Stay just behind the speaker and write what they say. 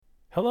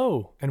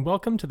Hello, and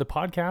welcome to the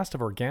podcast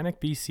of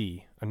Organic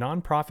BC, a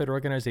nonprofit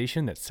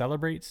organization that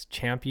celebrates,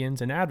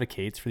 champions, and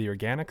advocates for the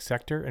organic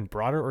sector and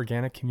broader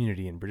organic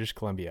community in British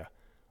Columbia.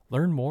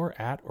 Learn more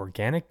at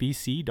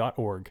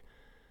organicbc.org.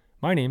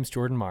 My name's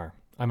Jordan Marr.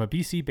 I'm a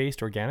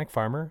BC-based organic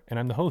farmer, and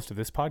I'm the host of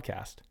this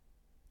podcast.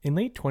 In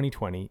late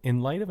 2020,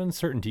 in light of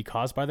uncertainty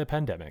caused by the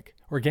pandemic,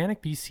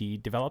 Organic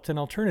BC developed an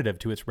alternative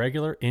to its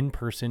regular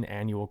in-person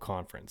annual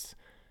conference.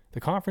 The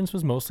conference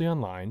was mostly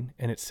online,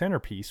 and its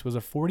centerpiece was a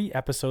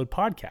 40-episode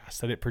podcast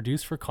that it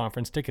produced for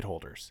conference ticket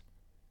holders.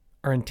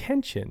 Our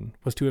intention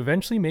was to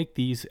eventually make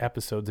these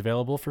episodes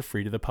available for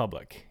free to the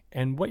public,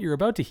 and what you're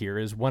about to hear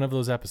is one of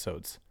those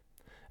episodes.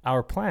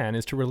 Our plan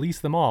is to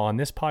release them all on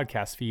this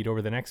podcast feed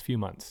over the next few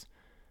months.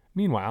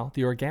 Meanwhile,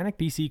 the Organic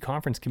BC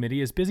Conference Committee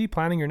is busy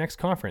planning your next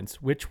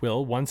conference, which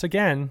will, once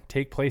again,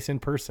 take place in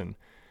person.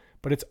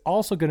 But it's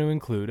also going to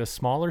include a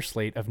smaller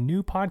slate of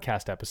new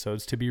podcast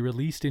episodes to be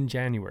released in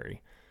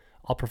January.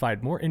 I'll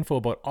provide more info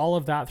about all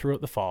of that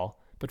throughout the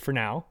fall, but for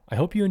now, I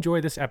hope you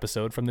enjoy this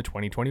episode from the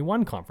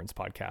 2021 conference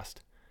podcast.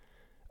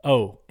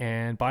 Oh,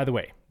 and by the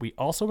way, we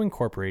also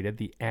incorporated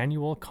the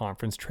annual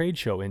conference trade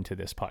show into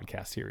this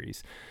podcast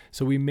series,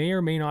 so we may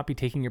or may not be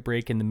taking a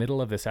break in the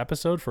middle of this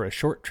episode for a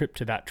short trip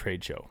to that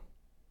trade show.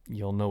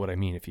 You'll know what I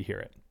mean if you hear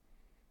it.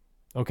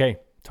 Okay,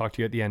 talk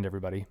to you at the end,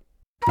 everybody.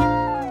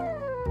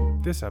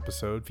 This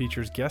episode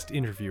features guest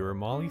interviewer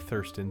Molly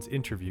Thurston's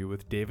interview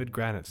with David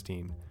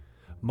Granatstein.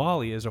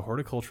 Molly is a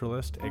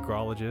horticulturalist,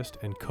 agrologist,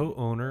 and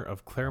co-owner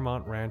of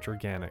Claremont Ranch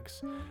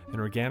Organics, an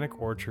organic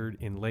orchard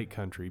in Lake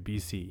Country,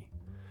 BC.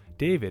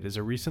 David is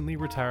a recently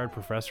retired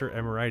professor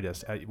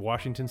emeritus at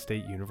Washington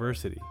State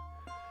University.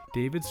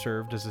 David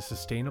served as a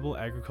sustainable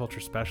agriculture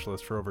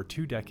specialist for over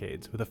 2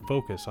 decades with a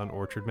focus on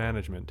orchard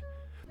management.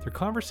 Their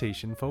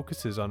conversation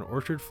focuses on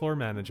orchard floor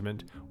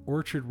management,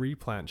 orchard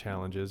replant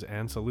challenges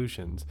and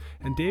solutions,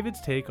 and David's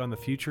take on the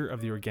future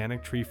of the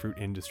organic tree fruit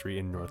industry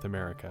in North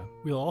America.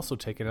 We'll also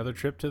take another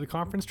trip to the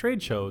conference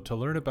trade show to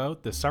learn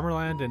about the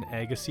Summerland and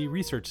Agassiz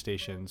research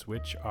stations,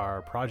 which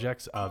are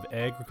projects of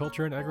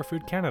Agriculture and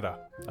Agri-Food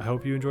Canada. I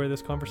hope you enjoy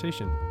this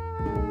conversation.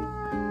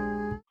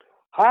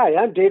 Hi,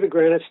 I'm David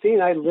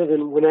Granatstein. I live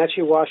in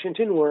Wenatchee,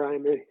 Washington, where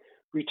I'm a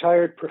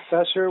retired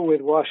professor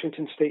with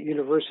Washington State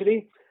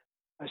University.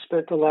 I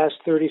spent the last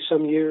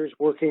 30-some years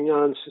working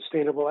on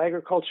sustainable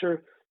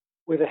agriculture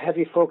with a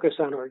heavy focus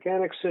on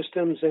organic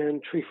systems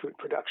and tree fruit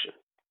production.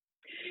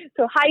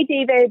 So hi,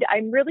 David.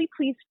 I'm really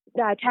pleased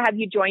to have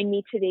you join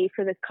me today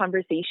for this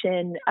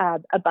conversation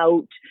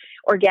about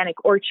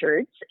organic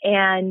orchards.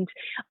 And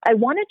I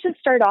wanted to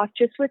start off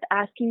just with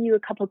asking you a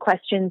couple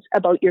questions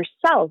about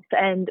yourself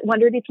and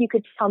wondered if you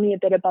could tell me a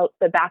bit about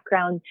the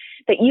background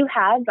that you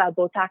have,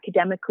 both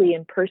academically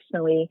and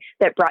personally,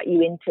 that brought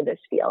you into this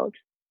field.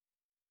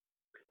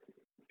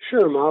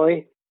 Sure,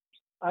 Molly.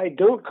 I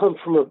don't come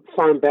from a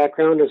farm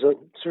background, as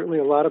certainly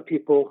a lot of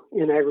people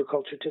in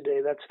agriculture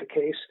today, that's the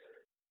case.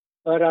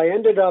 But I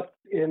ended up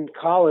in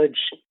college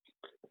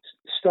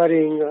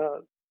studying,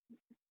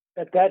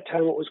 at that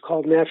time, what was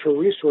called natural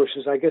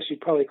resources. I guess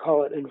you'd probably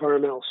call it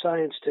environmental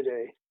science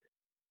today,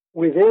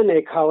 within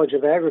a college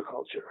of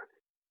agriculture.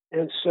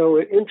 And so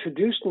it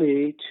introduced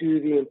me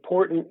to the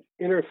important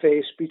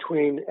interface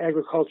between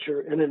agriculture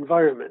and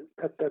environment.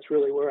 That's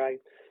really where I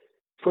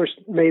first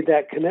made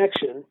that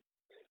connection.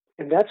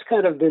 And that's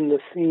kind of been the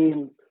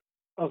theme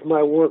of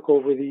my work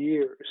over the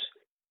years.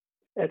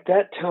 At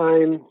that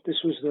time, this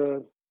was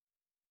the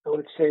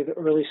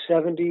early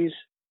 70s,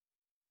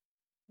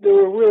 there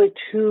were really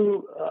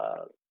two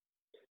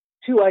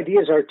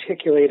ideas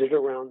articulated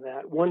around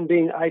that. One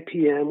being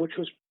IPM, which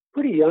was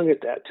pretty young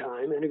at that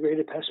time,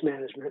 integrated pest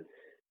management,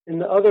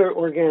 and the other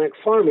organic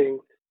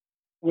farming,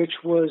 which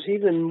was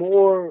even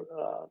more,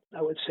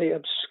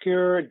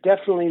 obscure,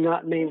 definitely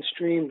not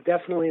mainstream,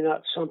 definitely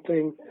not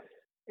something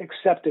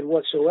accepted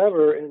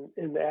whatsoever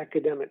in the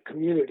academic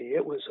community.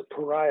 It was a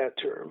pariah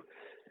term.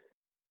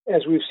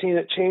 As we've seen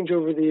it change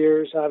over the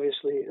years,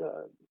 obviously,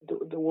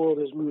 the world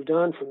has moved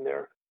on from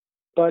there.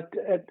 But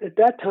at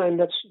that time,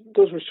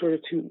 those were sort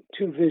of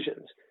two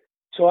visions.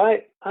 So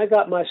I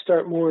got my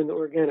start more in the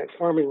organic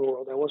farming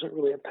world. I wasn't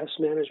really a pest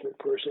management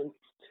person.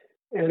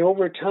 And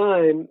over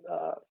time,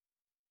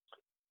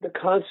 the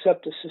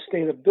concept of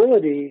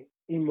sustainability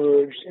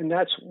emerged, and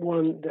that's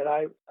one that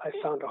I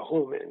found a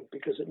home in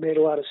because it made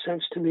a lot of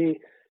sense to me.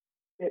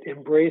 It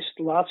embraced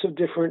lots of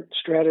different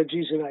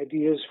strategies and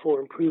ideas for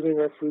improving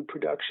our food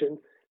production,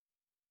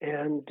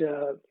 and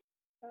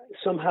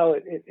somehow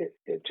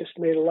it just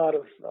made a lot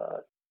of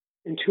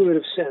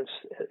intuitive sense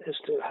as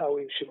to how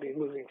we should be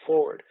moving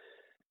forward.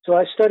 So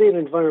I studied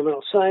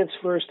environmental science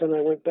first, and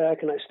I went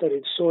back and I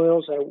studied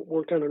soils. I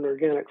worked on an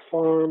organic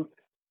farm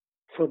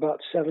for about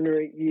 7 or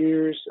 8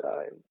 years.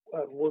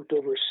 I've worked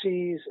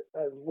overseas.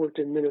 I've worked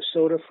in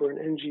Minnesota for an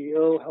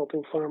NGO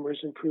helping farmers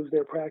improve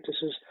their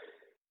practices.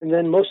 And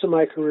then most of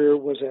my career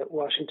was at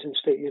Washington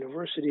State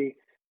University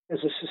as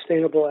a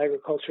sustainable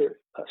agriculture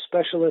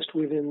specialist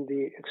within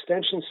the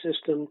extension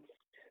system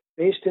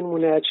based in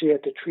Wenatchee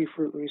at the Tree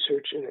Fruit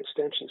Research and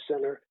Extension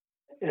Center.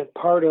 and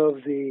part of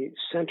the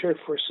Center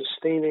for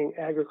Sustaining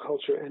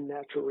Agriculture and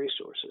Natural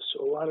Resources.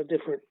 So a lot of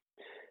different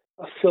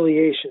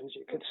affiliations,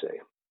 you could say.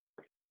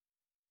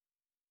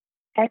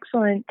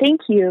 Excellent.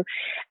 Thank you.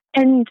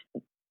 And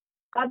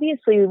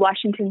obviously,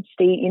 Washington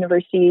State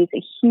University is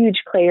a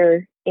huge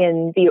player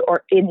in the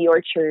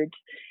orchard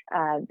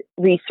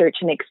research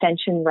and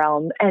extension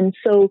realm. And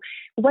so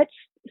what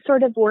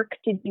sort of work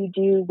did you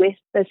do with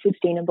the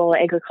Sustainable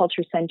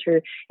Agriculture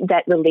Center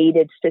that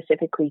related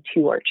specifically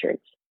to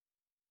orchards?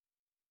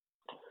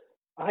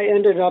 I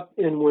ended up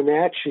in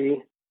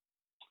Wenatchee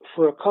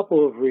for a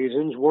couple of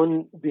reasons.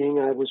 One being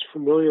I was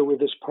familiar with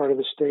this part of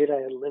the state.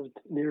 I had lived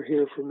near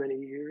here for many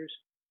years.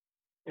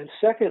 And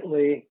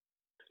secondly,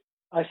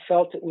 I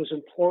felt it was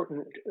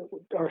important.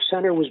 Our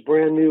center was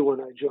brand new when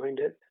I joined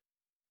it,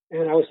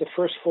 and I was the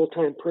first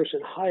full-time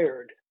person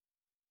hired.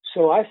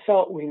 So I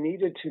felt we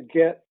needed to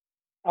get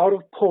out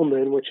of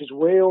Pullman, which is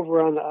way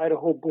over on the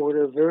Idaho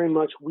border, very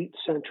much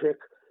wheat-centric.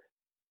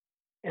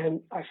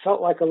 And I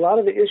felt like a lot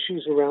of the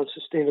issues around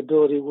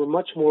sustainability were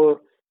much more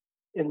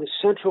in the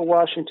central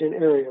Washington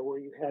area, where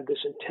you had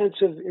this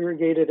intensive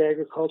irrigated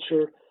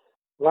agriculture,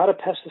 a lot of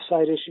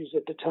pesticide issues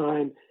at the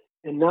time,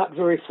 and not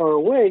very far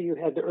away, you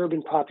had the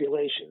urban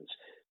populations.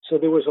 So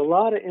there was a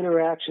lot of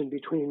interaction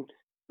between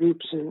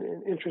groups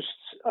and interests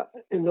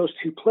in those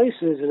two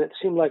places, and it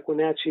seemed like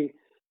Wenatchee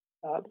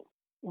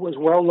was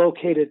well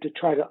located to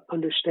try to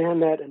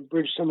understand that and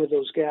bridge some of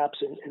those gaps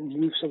and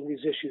move some of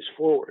these issues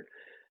forward.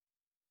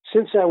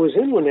 Since I was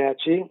in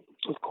Wenatchee,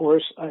 of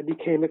course, I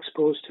became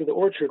exposed to the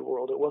orchard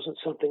world. It wasn't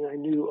something I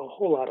knew a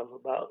whole lot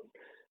about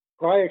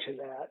prior to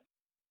that.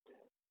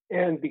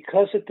 And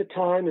because at the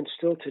time and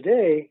still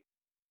today,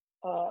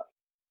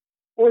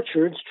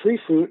 orchards, tree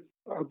fruit,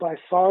 are by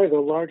far the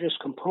largest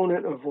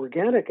component of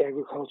organic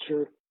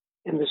agriculture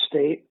in the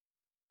state,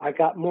 I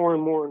got more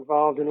and more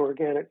involved in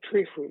organic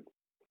tree fruit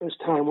as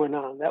time went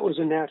on. That was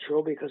a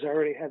natural because I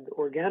already had the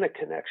organic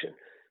connection.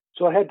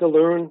 So I had to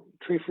learn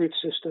tree fruit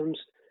systems,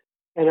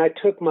 and I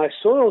took my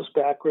soils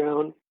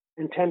background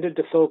and tended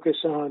to focus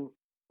on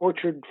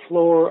orchard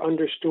floor,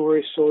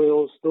 understory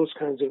soils, those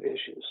kinds of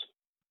issues.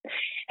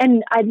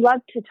 And I'd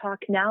love to talk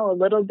now a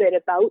little bit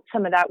about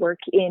some of that work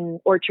in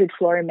orchard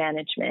floor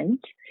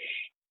management.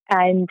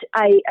 And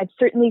I've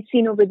certainly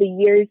seen over the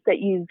years that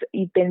you've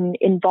been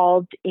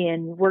involved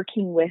in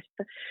working with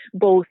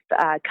both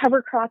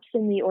cover crops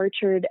in the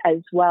orchard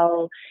as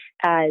well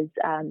as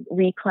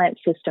replant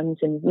systems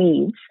and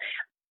weeds.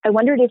 I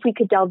wondered if we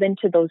could delve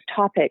into those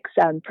topics,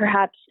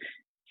 perhaps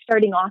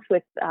starting off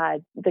with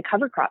the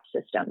cover crop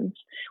systems.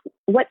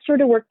 What sort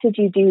of work did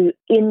you do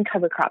in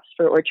cover crops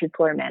for orchard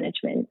floor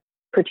management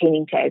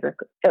pertaining to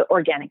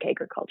organic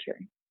agriculture?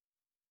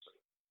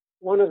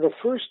 One of the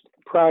first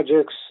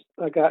projects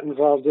I got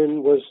involved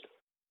in was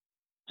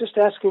just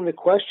asking the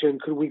question,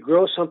 could we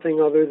grow something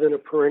other than a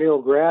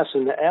perennial grass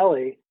in the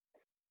alley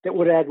that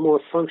would add more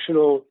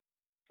functional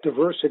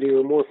diversity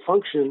or more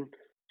function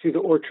to the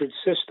orchard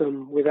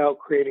system without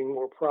creating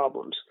more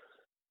problems?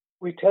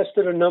 We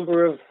tested a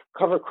number of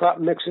cover crop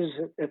mixes.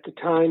 At the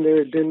time, there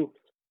had been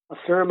a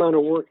fair amount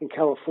of work in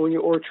California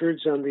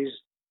orchards on these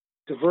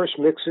diverse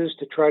mixes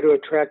to try to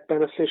attract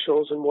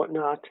beneficials and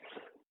whatnot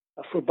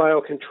for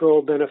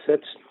biocontrol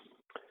benefits.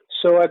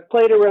 So I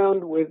played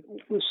around with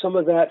some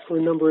of that for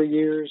a number of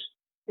years,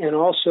 and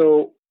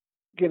also,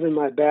 given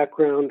my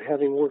background,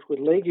 having worked with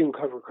legume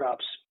cover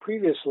crops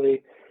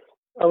previously,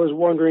 I was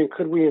wondering,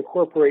 could we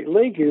incorporate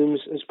legumes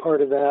as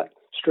part of that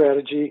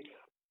strategy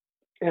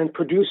and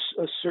produce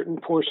a certain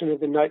portion of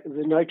the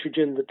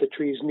nitrogen that the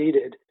trees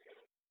needed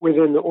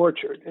within the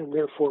orchard, and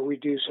therefore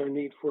reduce our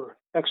need for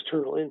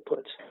external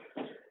inputs.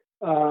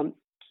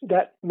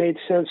 That made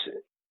sense,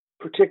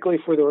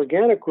 particularly for the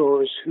organic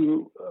growers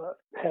who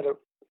had a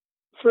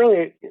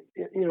fairly,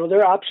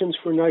 their options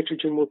for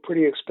nitrogen were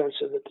pretty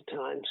expensive at the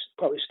time,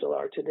 probably still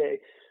are today.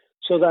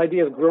 So the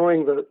idea of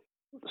growing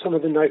some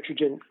of the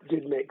nitrogen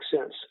did make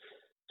sense.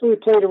 So we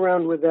played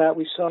around with that.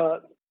 We saw,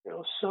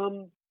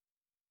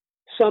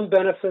 some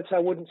benefits. I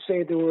wouldn't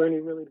say there were any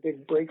really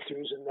big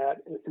breakthroughs in that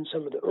in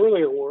some of the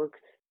earlier work.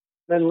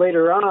 Then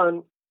later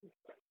on,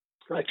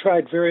 I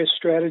tried various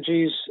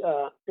strategies,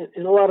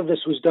 and a lot of this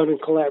was done in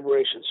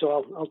collaboration.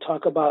 So I'll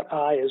talk about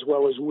I as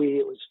well as we.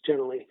 It was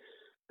generally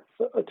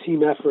a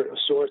team effort of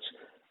sorts.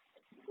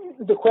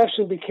 The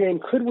question became,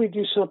 could we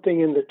do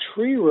something in the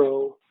tree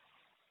row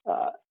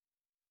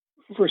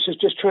versus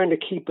just trying to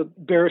keep a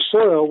bare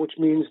soil, which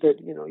means that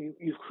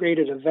you've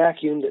created a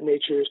vacuum that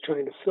nature is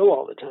trying to fill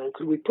all the time.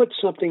 Could we put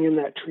something in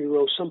that tree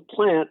row, some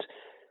plant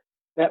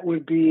that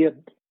would be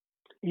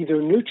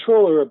either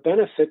neutral or a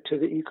benefit to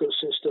the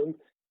ecosystem,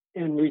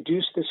 and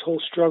reduce this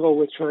whole struggle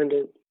with trying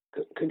to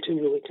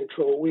continually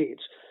control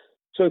weeds?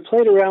 So I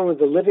played around with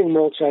the living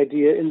mulch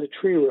idea in the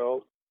tree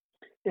row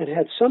and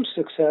had some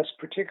success,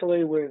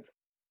 particularly with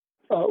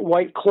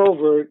white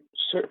clover,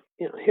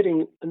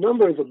 hitting a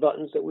number of the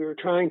buttons that we were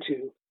trying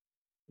to.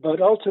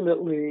 But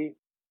ultimately,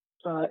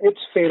 its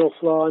fatal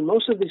flaw, and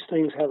most of these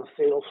things have a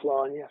fatal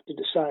flaw, and you have to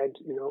decide,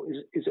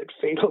 is it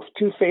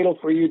too fatal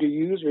for you to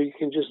use, or you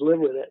can just live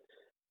with it?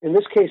 In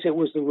this case, it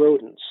was the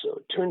rodents. So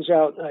it turns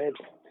out I had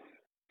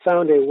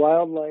found a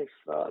wildlife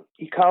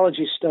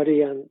ecology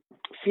study on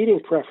feeding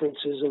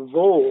preferences of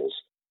voles,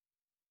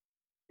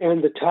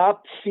 and the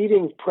top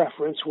feeding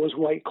preference was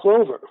white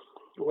clover.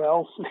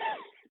 Well,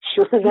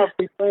 sure enough,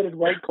 we planted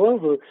white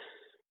clover,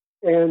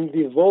 and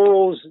the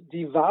voles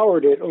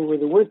devoured it over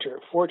the winter.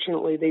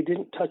 Fortunately, they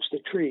didn't touch the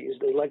trees.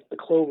 They liked the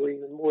clover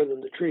even more than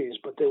the trees,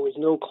 but there was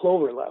no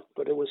clover left.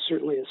 But it was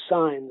certainly a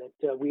sign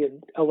that we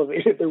had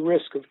elevated the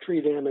risk of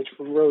tree damage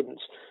from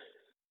rodents.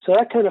 So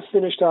that kind of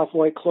finished off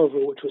white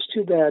clover, which was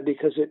too bad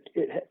because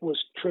it was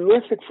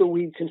terrific for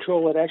weed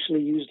control. It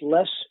actually used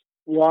less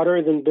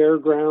water than bare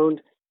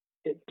ground.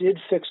 It did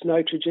fix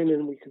nitrogen,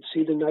 and we could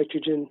see the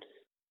nitrogen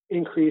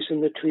increase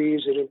in the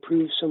trees. It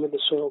improved some of the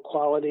soil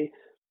quality,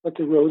 but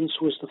the rodents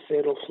was the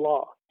fatal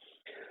flaw.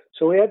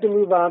 So we had to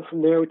move on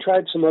from there. We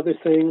tried some other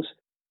things.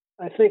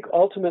 I think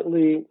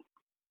ultimately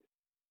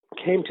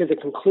came to the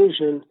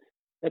conclusion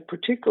that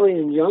particularly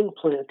in young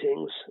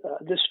plantings,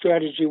 this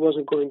strategy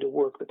wasn't going to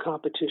work. The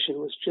competition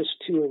was just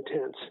too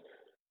intense.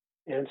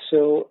 And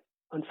so,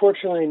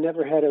 unfortunately, I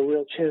never had a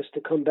real chance to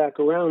come back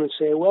around and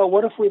say, well,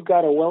 what if we've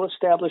got a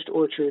well-established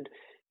orchard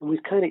and we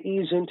kind of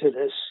ease into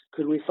this?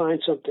 Could we find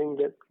something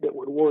that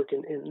would work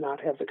and not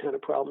have the kind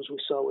of problems we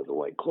saw with the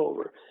white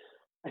clover?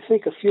 I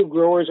think a few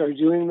growers are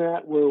doing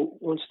that, where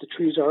once the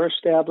trees are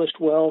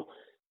established well,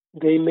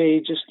 they may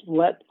just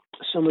let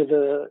some of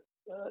the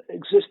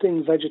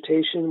existing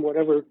vegetation,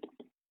 whatever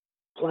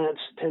plants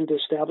tend to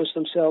establish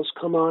themselves,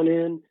 come on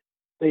in.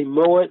 They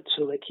mow it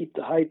so they keep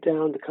the height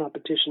down, the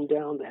competition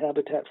down, the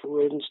habitat for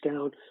rodents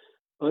down.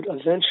 But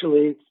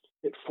eventually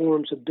it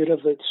forms a bit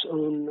of its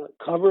own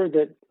cover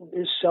that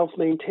is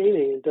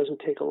self-maintaining and doesn't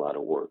take a lot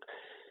of work.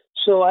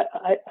 So I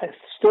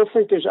still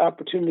think there's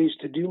opportunities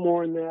to do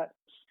more in that.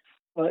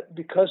 But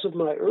because of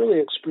my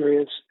early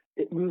experience,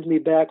 it moved me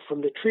back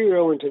from the tree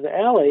row into the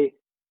alley,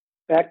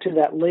 back to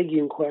that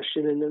legume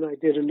question. And then I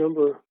did a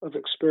number of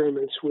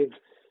experiments with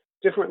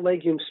different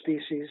legume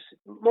species,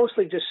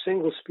 mostly just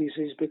single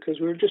species,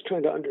 because we were just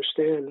trying to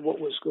understand what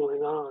was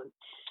going on.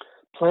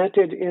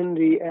 Planted in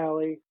the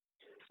alley,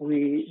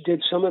 we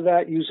did some of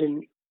that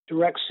using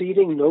direct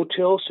seeding,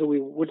 no-till, so we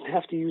wouldn't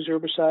have to use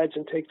herbicides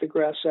and take the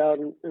grass out.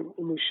 And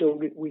we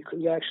showed we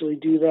could actually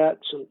do that.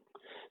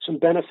 Some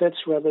benefits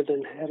rather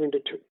than having to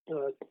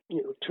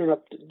turn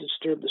up to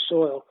disturb the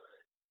soil.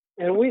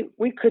 And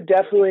we could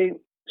definitely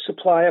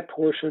supply a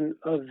portion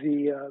of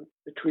the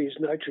tree's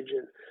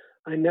nitrogen.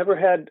 I never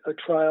had a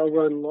trial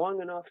run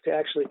long enough to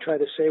actually try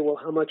to say, well,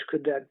 how much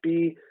could that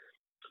be?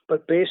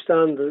 But based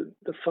on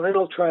the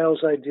final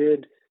trials I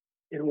did,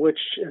 in which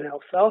an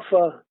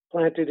alfalfa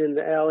planted in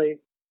the alley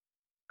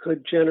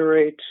could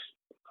generate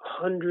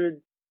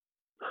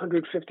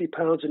 150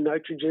 pounds of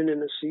nitrogen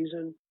in a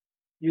season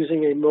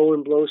using a mow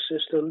and blow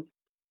system,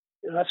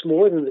 that's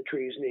more than the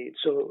trees need.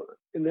 So,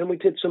 and then we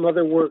did some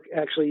other work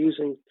actually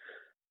using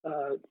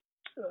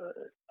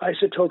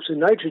isotopes of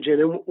nitrogen,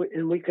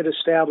 and we could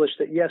establish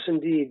that, yes,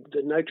 indeed,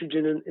 the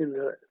nitrogen in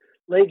the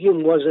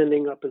legume was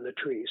ending up in the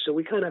trees. So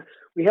we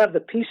have the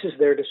pieces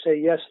there to say,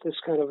 yes, this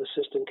kind of a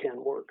system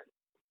can work.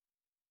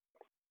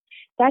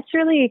 That's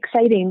really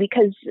exciting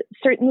because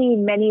certainly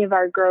many of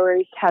our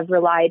growers have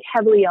relied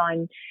heavily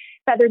on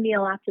feather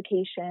meal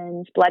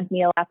applications, blood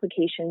meal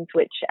applications,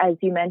 which, as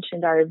you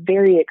mentioned, are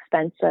very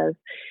expensive.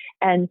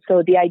 And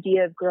so the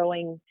idea of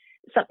growing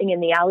something in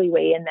the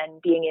alleyway and then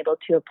being able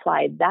to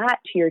apply that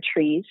to your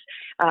trees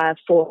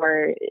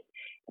for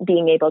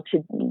being able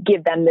to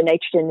give them the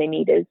nitrogen they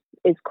need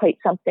is quite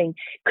something.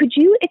 Could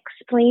you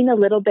explain a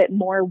little bit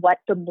more what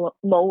the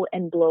mow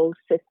and blow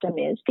system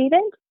is,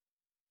 David?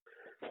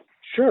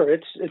 Sure.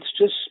 It's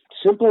just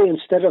simply,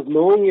 instead of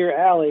mowing your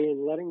alley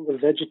and letting the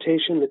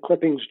vegetation, the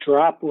clippings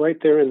drop right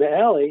there in the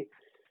alley,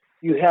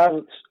 you have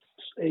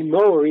a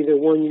mower, either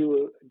one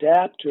you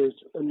adapt or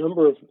a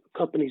number of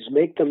companies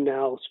make them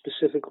now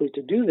specifically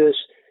to do this.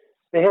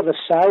 They have a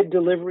side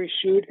delivery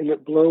chute and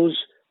it blows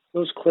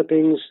those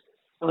clippings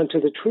onto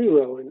the tree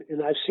row.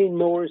 And I've seen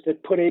mowers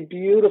that put a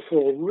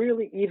beautiful,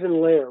 really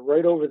even layer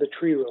right over the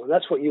tree row. And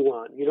that's what you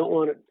want. You don't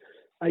want it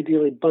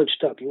ideally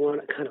bunched up. You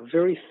want it kind of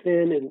very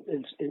thin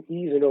and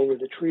even over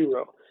the tree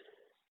row.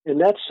 And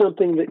that's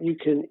something that you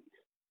can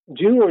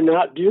do or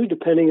not do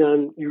depending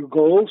on your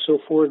goal. So,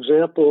 for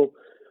example,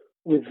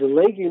 with the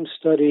legume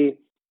study,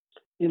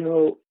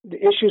 the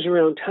issues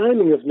around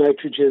timing of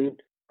nitrogen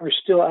are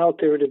still out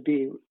there to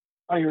be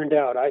ironed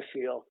out, I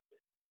feel.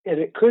 And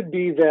it could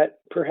be that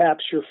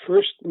perhaps your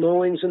first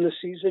mowings in the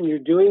season, you're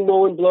doing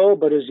mow and blow,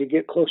 but as you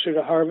get closer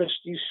to harvest,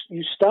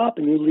 you stop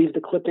and you leave the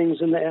clippings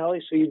in the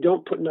alley so you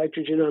don't put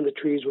nitrogen on the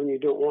trees when you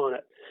don't want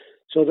it.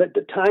 So that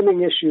the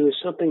timing issue is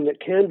something that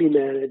can be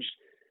managed,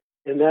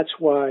 and that's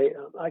why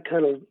I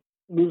kind of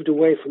moved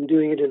away from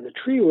doing it in the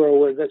tree row,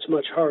 where that's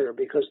much harder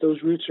because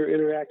those roots are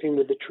interacting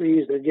with the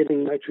trees. They're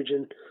getting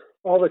nitrogen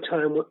all the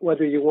time,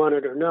 whether you want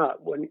it or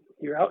not. When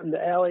you're out in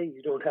the alley,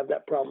 you don't have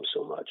that problem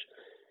so much.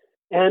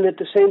 And at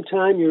the same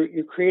time,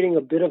 you're creating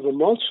a bit of a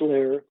mulch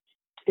layer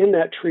in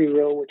that tree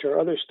row, which our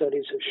other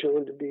studies have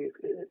shown to be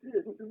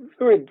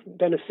very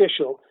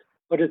beneficial.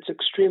 but it's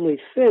extremely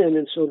thin,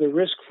 and so the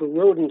risk for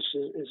rodents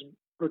is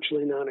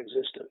virtually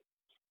non-existent.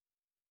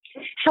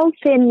 How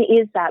thin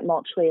is that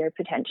mulch layer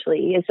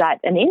potentially? Is that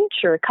an inch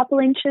or a couple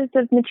inches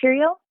of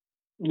material?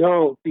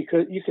 No,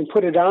 because you can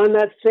put it on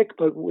that thick,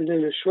 but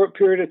within a short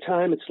period of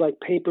time, it's like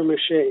paper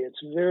mache. It's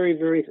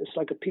it's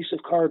like a piece of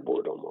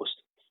cardboard almost.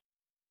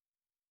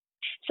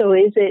 So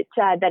is it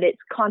that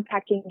it's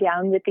compacting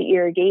down with the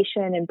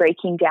irrigation and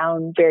breaking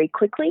down very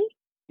quickly?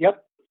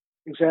 Yep,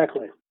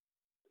 exactly.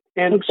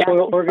 And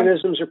soil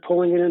organisms are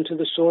pulling it into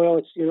the soil.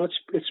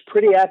 It's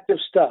pretty active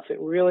stuff. It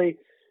really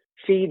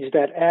feeds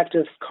that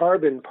active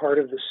carbon part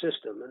of the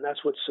system, and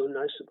that's what's so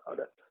nice about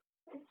it.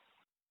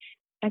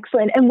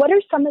 Excellent. And what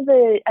are some of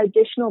the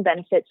additional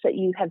benefits that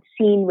you have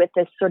seen with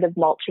this sort of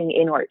mulching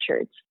in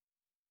orchards?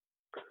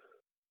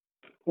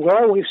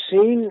 Well, we've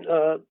seen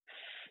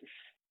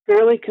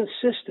fairly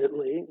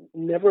consistently,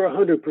 never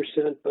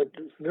 100%, but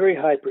very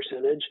high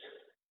percentage,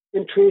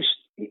 increased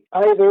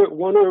either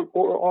one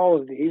or all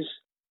of these,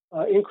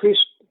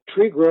 increased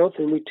tree growth,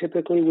 and we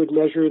typically would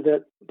measure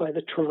that by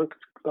the trunk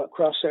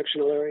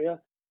cross-sectional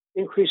area,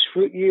 increased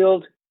fruit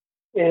yield,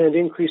 and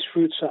increased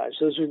fruit size.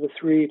 Those are the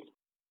three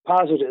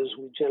positives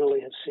we generally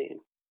have seen.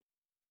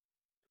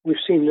 We've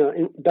seen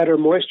better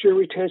moisture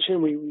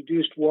retention. We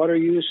reduced water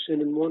use,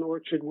 and in one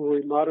orchard where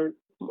we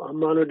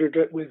monitored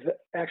it with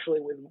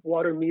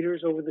water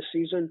meters over the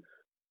season,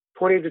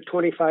 20 to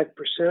 25%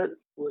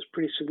 was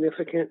pretty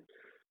significant.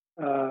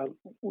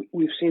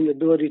 We've seen the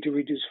ability to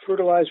reduce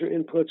fertilizer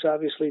inputs,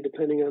 obviously,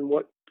 depending on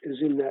what is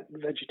in that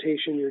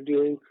vegetation you're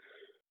doing.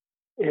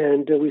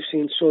 And we've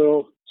seen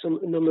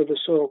a number of the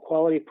soil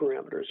quality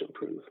parameters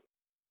improve.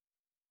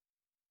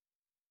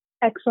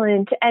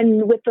 Excellent.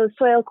 And with those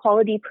soil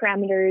quality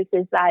parameters,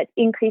 is that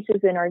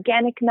increases in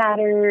organic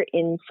matter,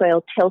 in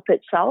soil tilth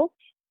itself?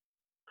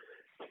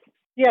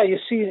 Yeah, you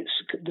see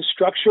the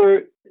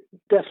structure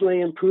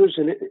definitely improves,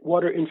 and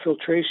water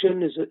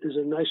infiltration is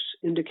a nice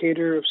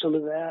indicator of some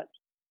of that.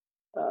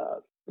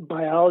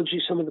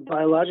 Biology, some of the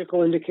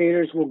biological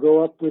indicators will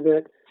go up with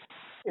it.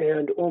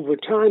 And over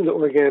time, the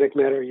organic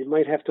matter, you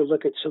might have to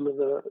look at some of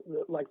the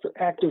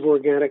active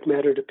organic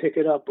matter to pick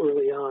it up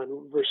early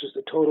on versus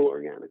the total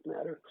organic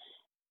matter.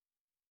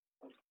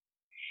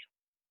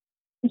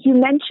 You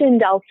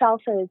mentioned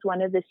alfalfa is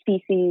one of the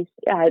species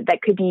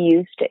that could be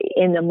used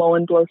in the mow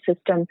and blow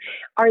system.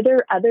 Are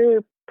there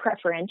other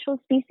preferential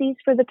species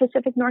for the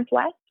Pacific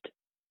Northwest?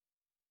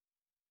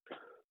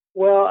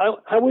 Well,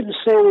 I wouldn't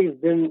say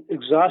we've been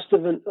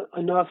exhaustive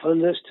enough on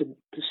this to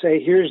say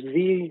here's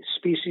the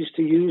species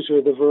to use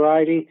or the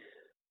variety.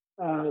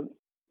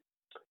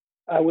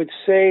 I would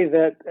say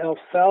that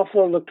alfalfa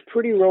looked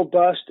pretty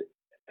robust.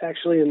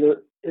 Actually, in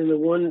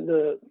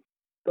the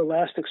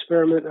last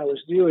experiment I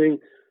was doing,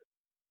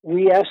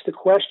 we asked the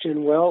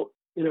question. Well,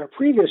 in our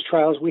previous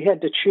trials, we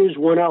had to choose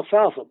one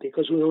alfalfa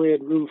because we only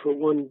had room for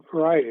one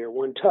variety or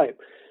one type.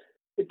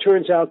 It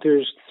turns out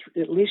there's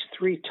at least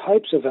three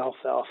types of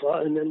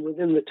alfalfa, and then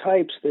within the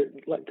types,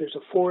 there's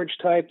a forage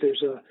type,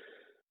 there's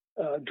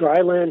a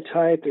dryland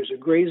type, there's a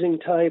grazing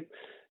type,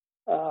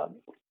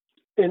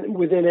 and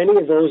within any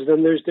of those,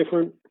 then there's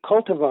different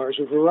cultivars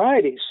or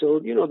varieties. So,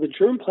 the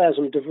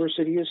germplasm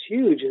diversity is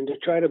huge, and to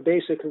try to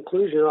base a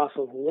conclusion off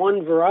of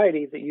one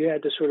variety that you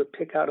had to sort of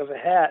pick out of a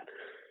hat,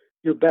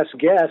 your best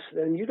guess,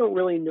 then you don't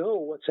really know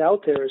what's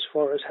out there as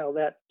far as how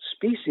that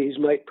species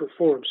might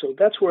perform. So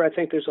that's where I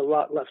think there's a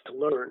lot left to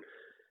learn.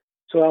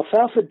 So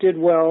alfalfa did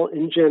well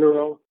in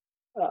general.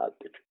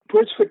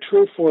 Bird's foot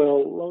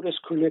trefoil, Lotus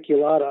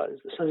corniculata is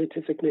the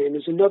scientific name,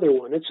 is another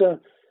one. It's a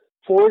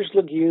foraged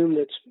legume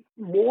that's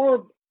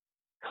more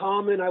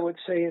common, I would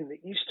say, in the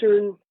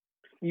eastern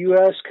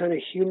U.S., kind of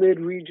humid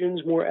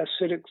regions, more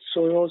acidic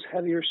soils,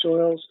 heavier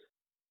soils.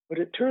 But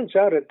it turns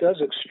out it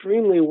does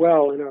extremely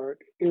well in our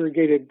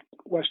irrigated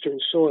western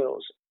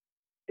soils.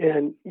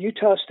 And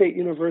Utah State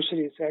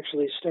University has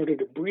actually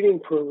started a breeding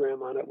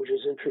program on it, which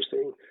is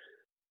interesting.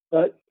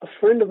 But a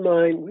friend of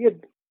mine, we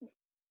had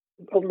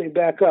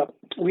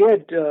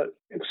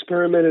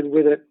experimented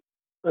with it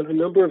on a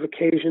number of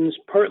occasions,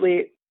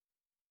 partly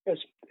as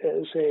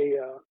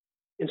a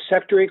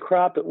insectary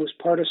crop. It was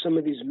part of some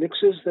of these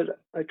mixes that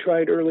I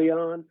tried early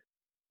on.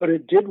 But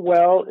it did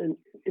well, and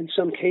in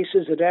some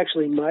cases it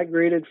actually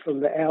migrated from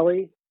the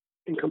alley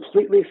and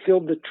completely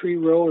filled the tree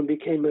row and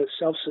became a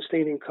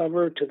self-sustaining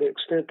cover to the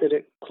extent that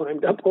it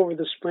climbed up over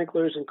the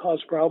sprinklers and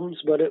caused problems.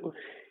 But it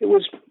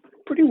was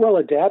pretty well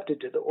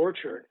adapted to the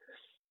orchard.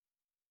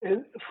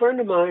 And a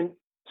friend of mine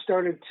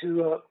started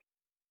to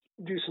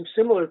do some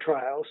similar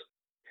trials,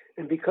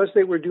 and because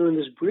they were doing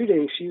this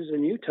breeding, she's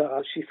in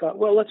Utah, she thought,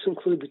 well, let's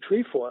include the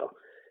trefoil.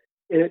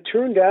 And it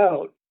turned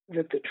out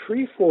that the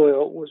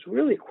trefoil was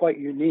really quite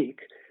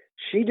unique.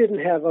 She didn't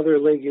have other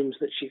legumes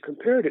that she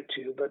compared it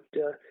to, but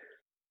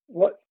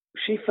what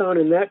she found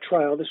in that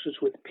trial, this was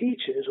with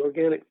peaches,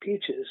 organic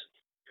peaches,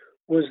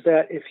 was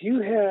that if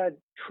you had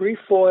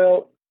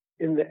trefoil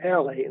in the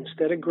alley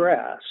instead of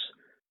grass,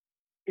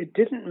 it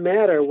didn't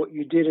matter what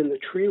you did in the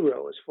tree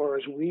row as far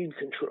as weed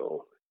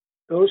control.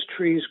 Those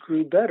trees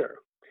grew better.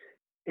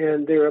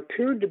 And there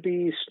appeared to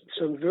be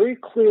some very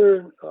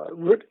clear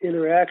root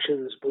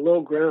interactions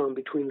below ground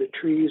between the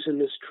trees and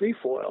this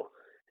trefoil.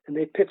 And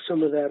they picked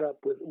some of that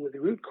up with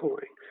root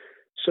coring.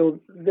 So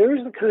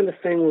there's the kind of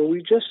thing where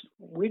we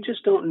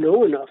just don't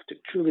know enough to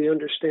truly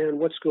understand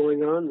what's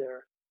going on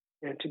there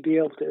and to be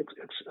able to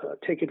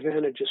take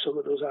advantage of some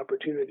of those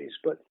opportunities.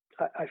 But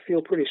I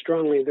feel pretty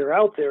strongly they're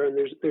out there, and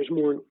there's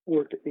more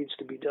work that needs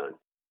to be done.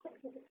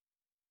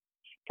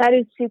 That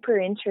is super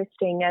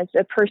interesting. As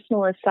a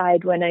personal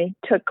aside, when I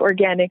took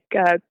organic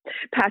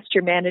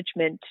pasture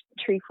management,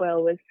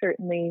 trefoil was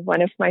certainly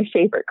one of my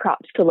favorite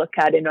crops to look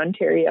at in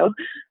Ontario.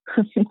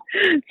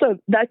 So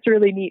that's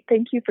really neat.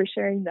 Thank you for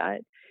sharing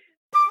that.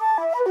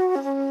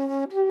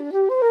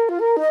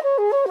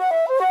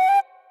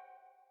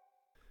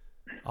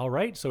 All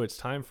right, so it's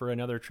time for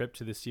another trip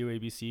to the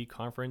COABC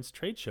Conference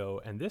Trade Show,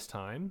 and this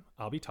time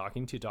I'll be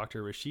talking to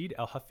Dr. Rashid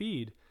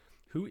El-Hafid,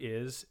 who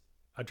is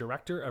a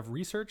Director of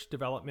Research,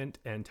 Development,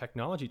 and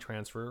Technology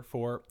Transfer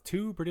for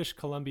 2 British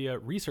Columbia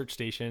research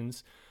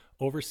stations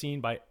overseen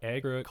by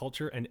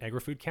Agriculture and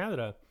Agri-Food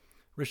Canada.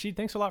 Rashid,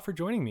 thanks a lot for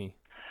joining me.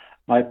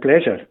 My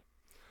pleasure.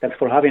 Thanks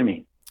for having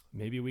me.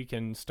 Maybe we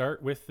can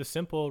start with the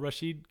simple.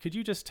 Rashid, could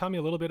you just tell me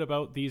a little bit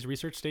about these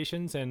research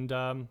stations and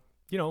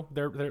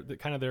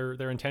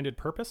their intended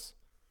purpose?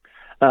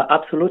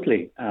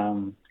 Absolutely.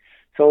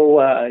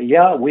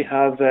 We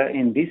have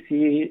in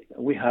BC,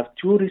 we have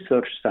 2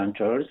 research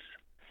centers,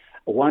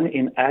 one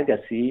in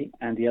Agassiz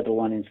and the other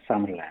one in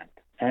Summerland.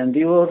 And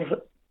they were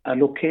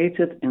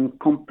located in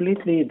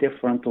completely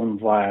different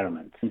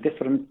environments, in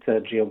different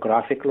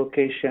geographic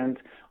locations,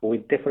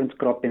 with different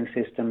cropping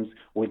systems,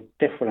 with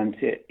different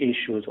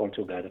issues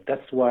altogether.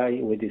 That's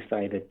why we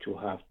decided to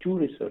have 2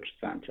 research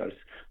centers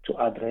to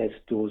address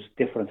those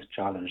different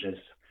challenges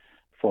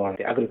for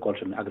the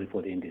agriculture and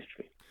agri-food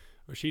industry.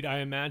 Rashid, I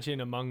imagine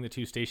among the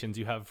 2 stations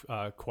you have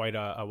quite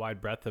a wide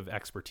breadth of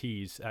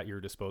expertise at your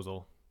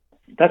disposal.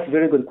 That's a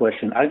very good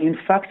question. In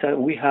fact,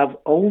 we have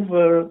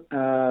over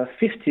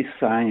 50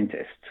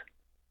 scientists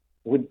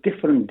with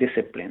different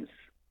disciplines.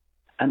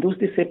 And those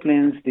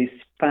disciplines, they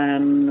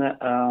span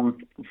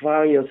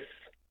various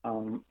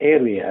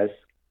areas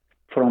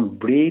from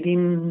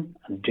breeding,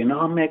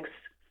 genomics,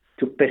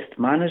 to pest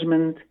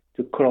management,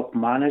 to crop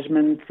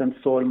management and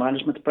soil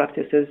management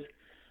practices.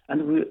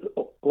 And we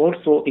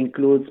also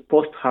includes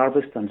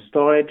post-harvest and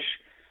storage,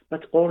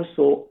 but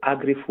also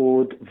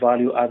agri-food,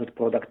 value-added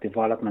product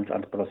development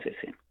and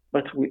processing.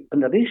 But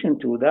in addition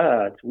to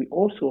that, we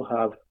also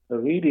have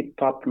a really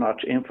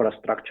top-notch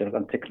infrastructure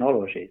and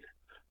technologies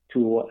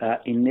to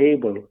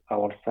enable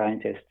our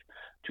scientists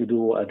to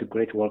do the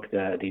great work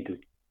that they do.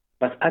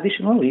 But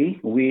additionally,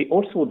 we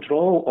also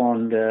draw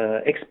on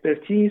the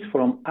expertise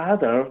from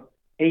other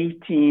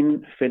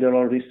 18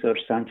 federal research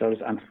centers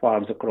and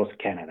farms across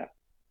Canada.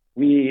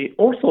 We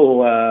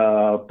also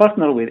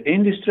partner with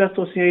industry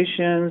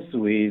associations,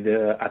 with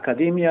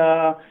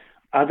academia,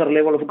 other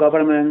level of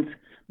government,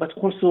 but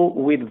also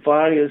with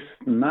various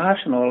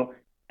national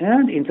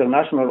and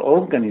international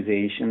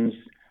organizations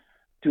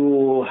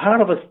to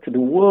harvest the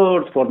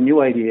world for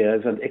new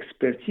ideas and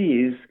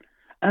expertise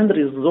and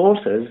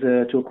resources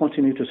to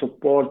continue to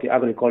support the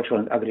agriculture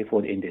and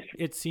agri-food industry.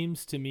 It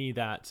seems to me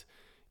that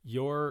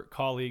your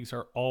colleagues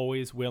are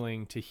always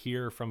willing to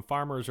hear from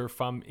farmers or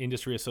from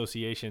industry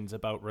associations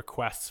about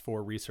requests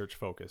for research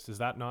focus. Is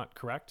that not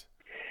correct?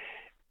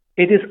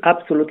 It is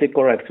absolutely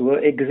correct.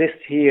 We exist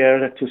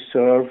here to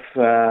serve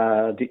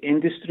the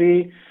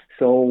industry.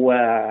 So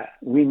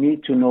we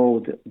need to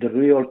know the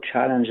real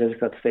challenges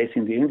that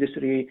facing the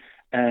industry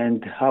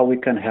and how we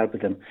can help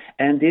them.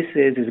 And this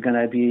is going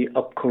to be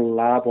a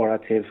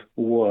collaborative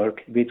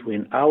work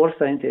between our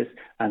scientists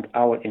and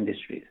our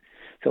industries.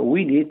 So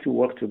we need to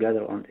work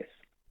together on this.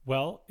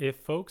 Well, if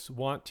folks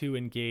want to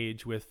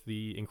engage with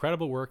the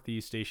incredible work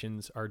these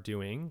stations are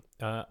doing,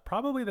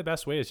 probably the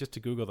best way is just to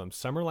Google them,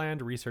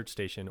 Summerland Research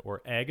Station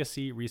or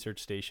Agassiz Research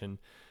Station.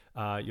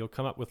 You'll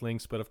come up with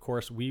links, but of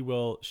course we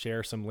will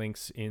share some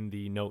links in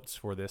the notes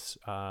for this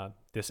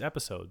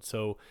episode.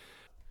 So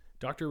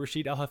Dr.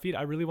 Rashid El-Hafid,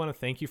 I really want to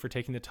thank you for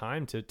taking the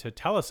time to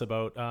tell us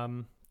about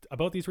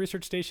these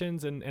research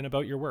stations and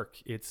about your work.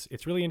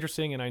 It's really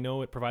interesting, and I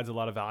know it provides a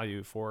lot of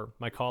value for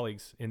my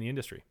colleagues in the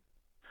industry.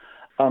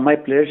 My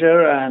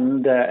pleasure,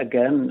 and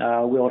again,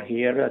 we are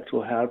here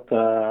to help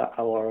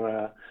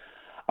our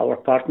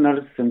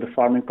partners in the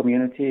farming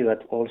community,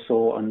 but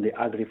also on the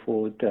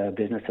agri-food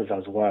businesses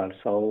as well.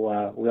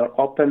 So we are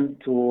open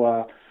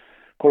to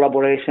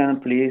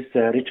collaboration. Please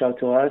reach out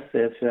to us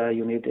if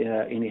you need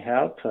any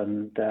help,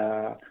 and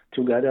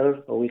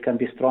together we can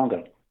be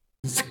stronger.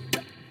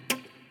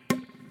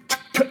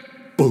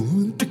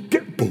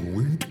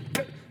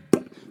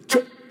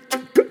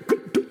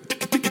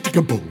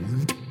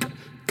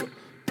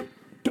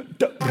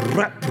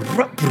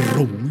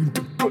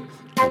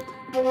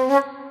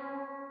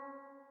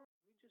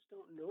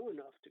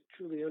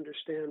 Truly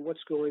understand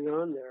what's going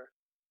on there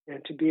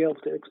and to be able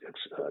to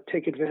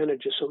take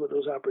advantage of some of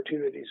those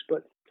opportunities.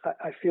 But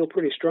I feel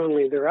pretty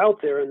strongly they're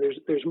out there, and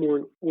there's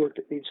more work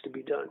that needs to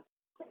be done.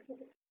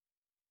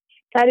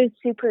 That is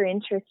super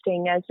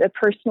interesting. As a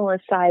personal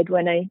aside,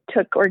 when I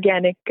took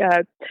organic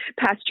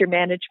pasture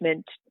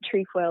management,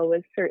 trefoil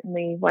was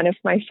certainly one of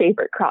my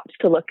favorite crops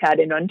to look at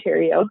in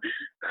Ontario.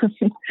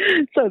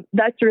 So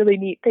that's really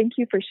neat. Thank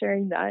you for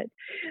sharing that.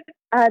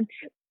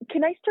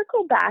 Can I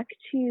circle back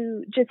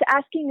to just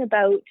asking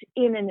about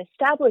in an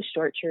established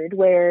orchard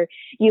where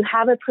you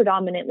have a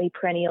predominantly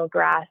perennial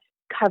grass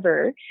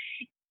cover,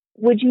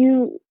 would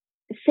you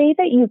say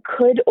that you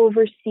could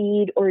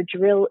overseed or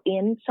drill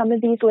in some of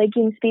these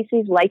legume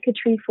species like a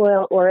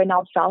trefoil or an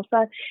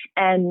alfalfa,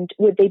 and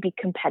would they be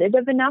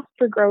competitive enough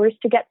for growers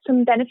to get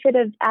some benefit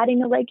of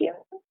adding a legume?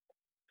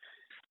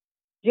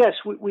 Yes,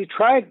 we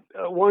tried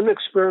one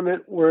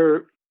experiment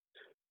where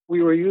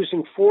we were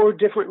using 4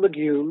 different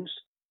legumes,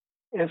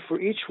 and for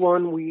each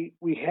one we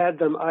had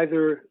them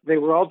either, they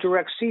were all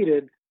direct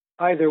seeded,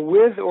 either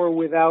with or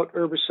without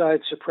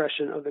herbicide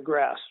suppression of the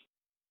grass.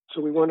 So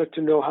we wanted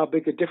to know how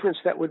big a difference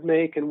that would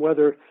make and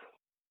whether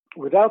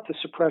without the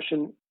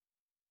suppression,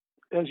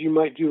 as you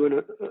might do in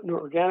an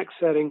organic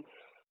setting,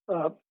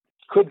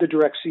 could the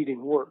direct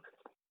seeding work?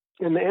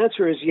 And the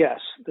answer is yes.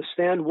 The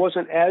stand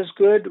wasn't as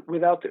good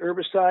without the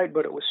herbicide,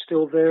 but it was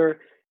still there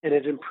and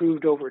it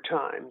improved over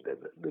time.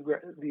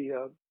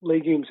 The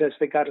legumes, as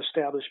they got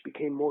established,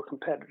 became more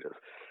competitive.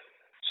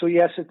 So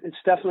yes,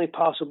 it's definitely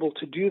possible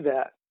to do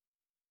that.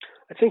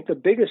 I think the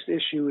biggest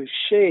issue is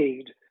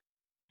shade.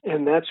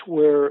 And that's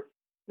where,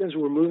 as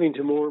we're moving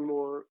to more and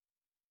more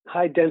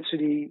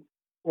high-density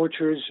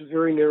orchards,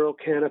 very narrow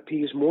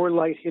canopies, more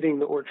light hitting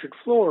the orchard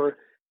floor,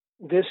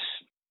 this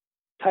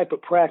type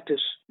of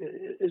practice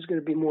is going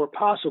to be more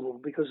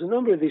possible because a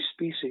number of these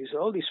species,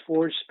 all these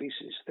forage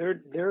species,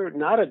 they're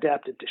not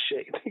adapted to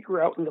shade. They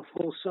grow out in the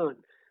full sun.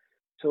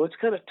 So it's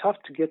kind of tough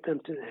to get them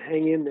to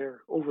hang in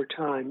there over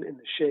time in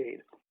the shade.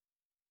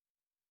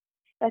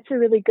 That's a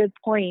really good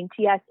point.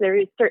 Yes, there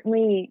is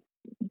certainly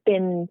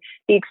been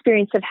the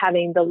experience of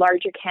having the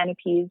larger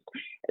canopies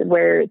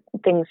where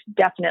things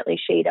definitely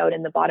shade out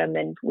in the bottom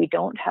and we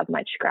don't have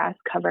much grass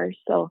cover.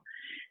 So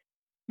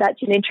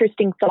that's an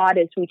interesting thought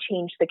as we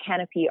change the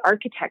canopy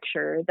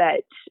architecture,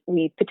 that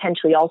we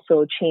potentially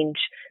also change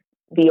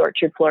the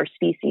orchard floor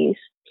species.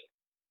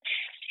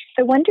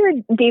 I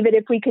wondered, David,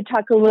 if we could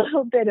talk a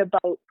little bit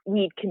about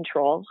weed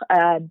control.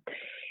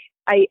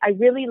 I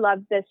really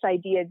love this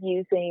idea of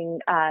using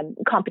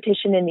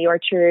competition in the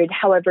orchard.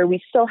 However,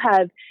 we still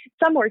have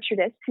some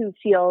orchardists who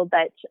feel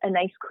that a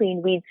nice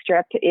clean weed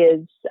strip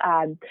is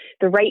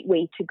the right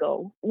way to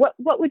go. What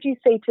would you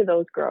say to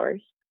those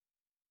growers?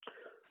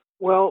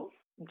 Well,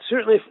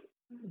 certainly,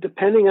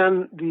 depending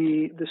on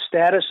the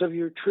status of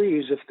your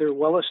trees, if they're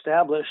well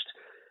established,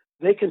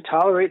 they can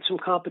tolerate some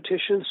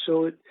competition.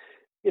 So,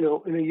 in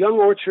a young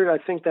orchard, I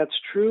think that's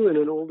true. In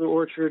an older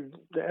orchard,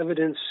 the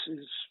evidence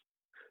is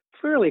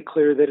fairly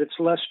clear that it's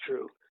less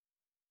true.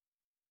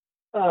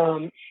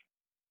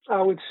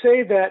 I would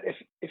say that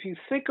if you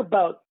think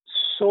about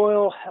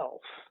soil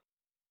health,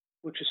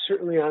 which is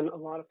certainly on a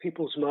lot of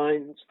people's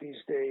minds these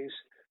days,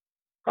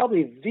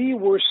 probably the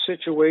worst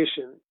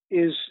situation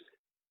is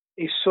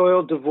a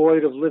soil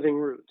devoid of living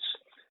roots.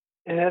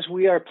 And as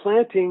we are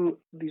planting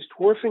these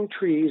dwarfing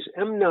trees,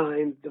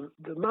 M9,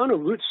 the amount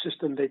of root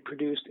system they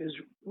produced is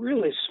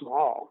really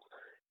small.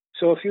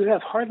 So if you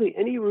have hardly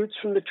any roots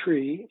from the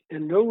tree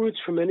and no roots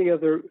from any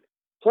other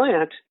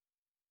plant,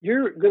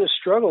 you're going to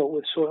struggle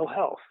with soil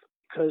health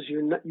because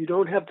you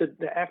don't have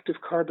the active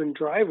carbon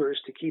drivers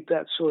to keep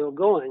that soil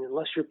going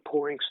unless you're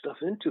pouring stuff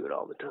into it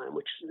all the time,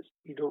 which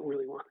you don't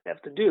really want to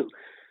have to do.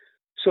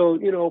 So,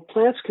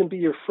 plants can be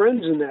your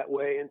friends in that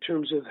way in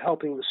terms of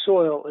helping the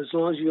soil as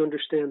long as you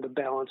understand the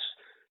balance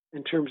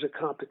in terms of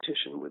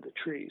competition with the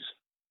trees.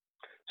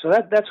 So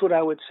that's what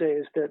I would say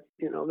is that,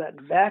 that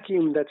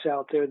vacuum that's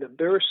out there, the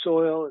bare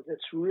soil,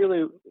 it's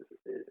really,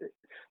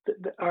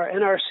 our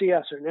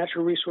NRCS, our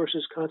Natural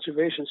Resources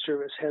Conservation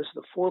Service, has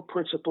the 4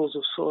 principles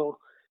of soil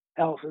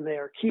health, and they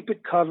are keep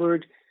it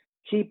covered,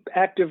 keep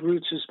active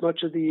roots as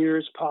much of the year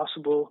as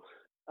possible,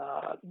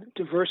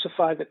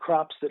 diversify the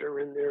crops that are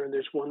in there, and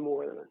there's one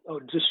more,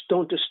 just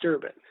don't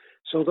disturb it.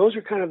 So those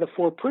are kind of the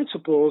 4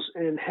 principles,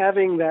 and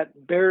having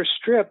that bare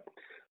strip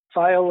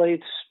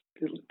violates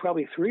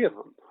probably 3 of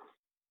them.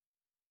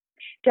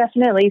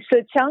 Definitely. So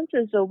it sounds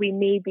as though we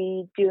may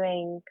be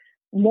doing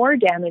more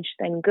damage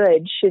than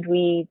good. Should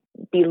we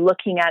be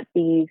looking at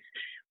these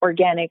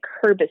organic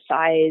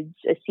herbicides,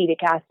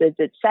 acetic acids,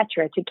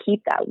 etc., to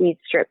keep that weed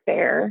strip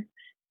bare?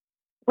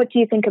 What do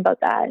you think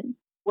about that?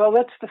 Well,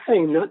 that's the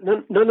thing.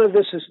 None of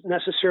this is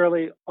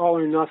necessarily all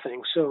or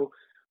nothing. So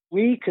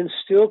we can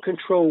still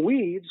control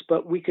weeds,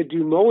 but we could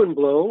do mow and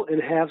blow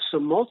and have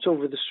some mulch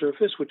over the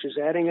surface, which is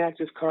adding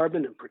active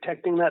carbon and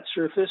protecting that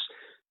surface.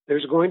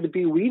 There's going to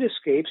be weed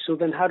escapes, so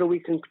then how do we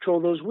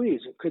control those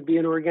weeds? It could be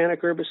an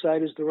organic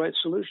herbicide is the right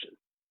solution,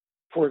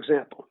 for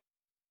example.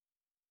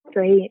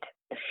 Great.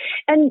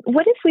 And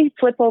what if we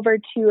flip over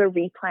to a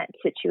replant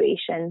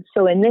situation?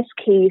 So in this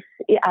case,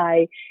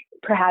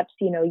 perhaps,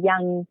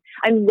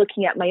 I'm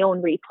looking at my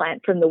own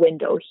replant from the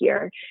window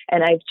here,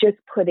 and I've just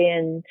put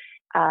in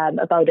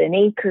about an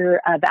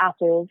acre of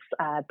apples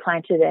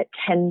planted at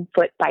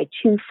 10-foot by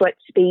 2-foot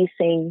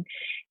spacing.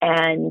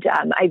 And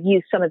I've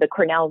used some of the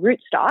Cornell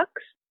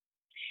rootstocks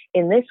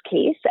in this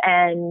case.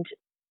 And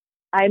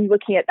I'm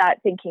looking at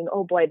that thinking,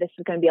 oh boy, this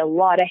is going to be a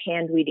lot of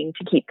hand weeding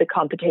to keep the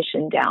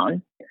competition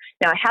down.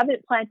 Now, I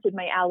haven't planted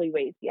my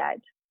alleyways yet.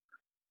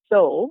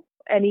 So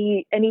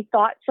any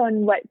thoughts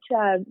on what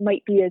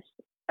might be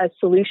a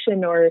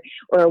solution or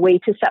a way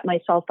to set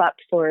myself up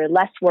for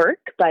less work,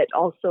 but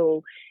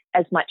also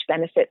as much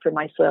benefit for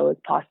my soil as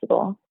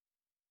possible?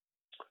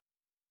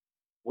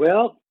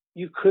 Well,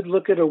 you could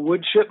look at a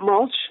wood chip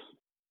mulch.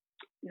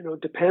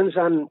 It depends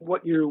on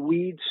what your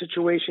weed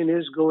situation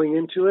is going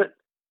into it.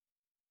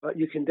 But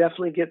you can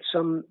definitely get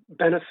some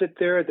benefit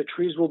there. The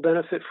trees will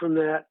benefit from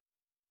that.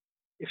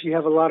 If you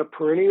have a lot of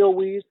perennial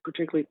weeds,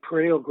 particularly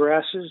perennial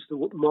grasses,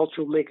 the mulch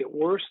will make it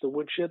worse, the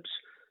wood chips.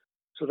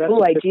 So that's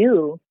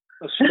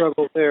a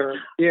struggle there.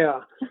 Yeah.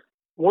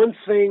 One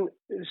thing,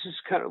 this is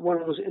kind of one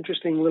of those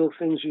interesting little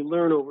things you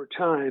learn over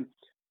time.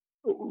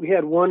 We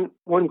had one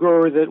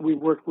grower that we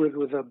worked with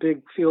a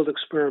big field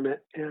experiment,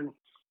 and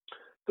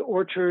the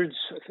orchards,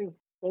 I think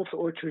both the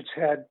orchards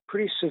had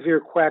pretty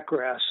severe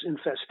quackgrass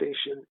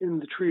infestation in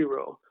the tree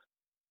row.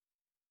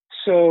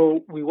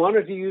 So we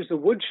wanted to use the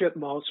wood chip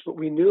mulch, but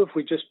we knew if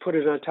we just put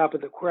it on top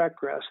of the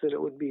quackgrass that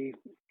it would be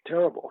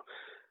terrible.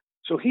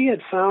 So he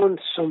had found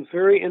some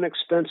very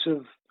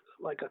inexpensive,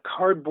 like a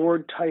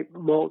cardboard type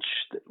mulch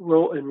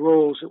in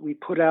rolls that we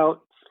put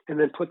out and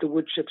then put the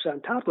wood chips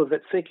on top of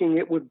it, thinking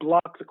it would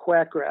block the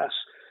quackgrass,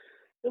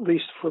 at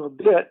least for a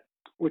bit,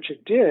 which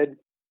it did,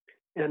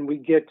 and we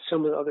get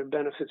some of the other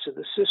benefits of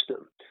the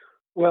system.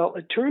 Well,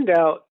 it turned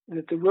out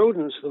that the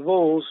rodents, the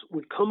voles,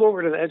 would come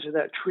over to the edge of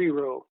that tree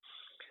row.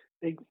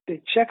 They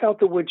check out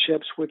the wood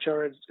chips, which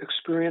our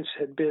experience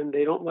had been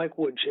they don't like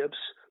wood chips,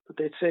 but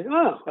they'd say,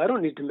 oh, I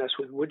don't need to mess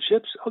with wood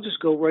chips. I'll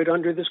just go right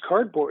under this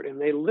cardboard. And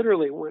they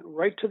literally went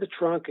right to the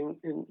trunk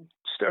and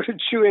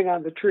started chewing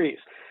on the trees.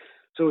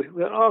 So we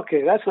went,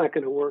 okay, that's not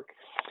going to work.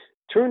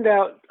 Turned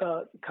out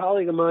a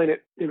colleague of mine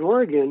in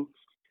Oregon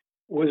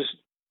was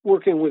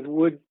working with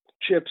wood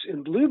chips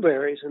in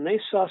blueberries, and they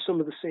saw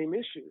some of the same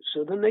issues.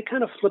 So then they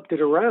kind of flipped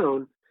it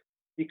around.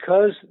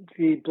 Because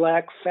the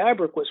black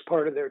fabric was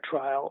part of their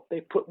trial, they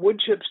put wood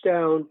chips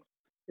down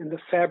and the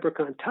fabric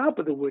on top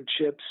of the wood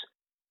chips.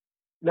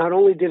 Not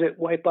only did it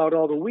wipe out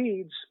all the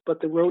weeds,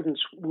 but the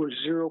rodents were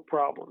zero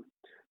problem.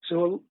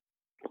 So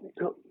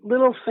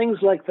little things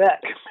like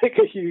that can make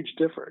a huge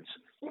difference.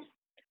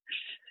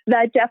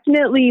 That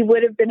definitely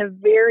would have been a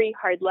very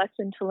hard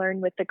lesson to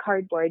learn with the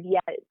cardboard,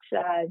 yet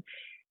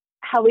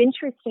how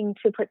interesting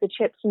to put the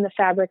chips and the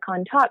fabric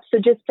on top. So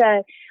just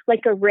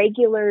like a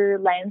regular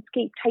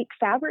landscape type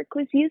fabric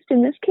was used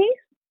in this case?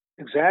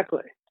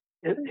 Exactly.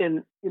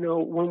 And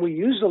when we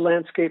use the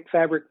landscape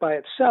fabric by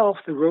itself,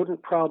 the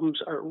rodent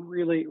problems are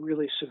really,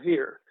 really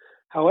severe.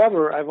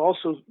 However, I've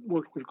also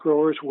worked with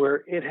growers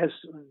where it has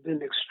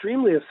been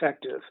extremely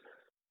effective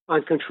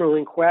on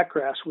controlling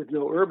quackgrass with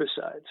no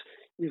herbicides.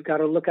 You've got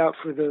to look out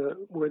for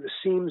where the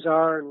seams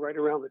are and right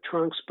around the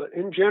trunks, but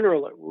in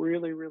general, it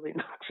really, really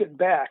knocks it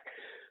back.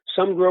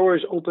 Some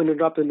growers open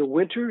it up in the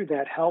winter,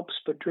 that helps,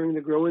 but during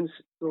the growing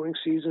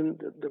season,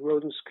 the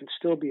rodents can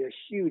still be a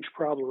huge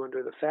problem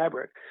under the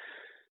fabric.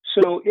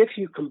 So if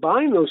you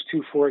combine those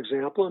two, for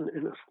example,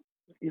 and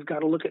you've got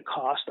to look at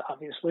cost,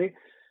 obviously,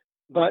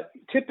 but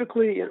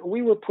typically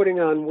we were putting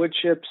on wood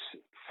chips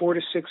 4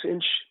 to 6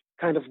 inch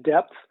kind of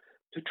depth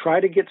to try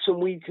to get some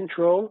weed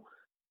control.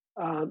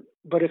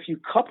 But if you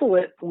couple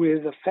it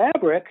with a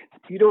fabric,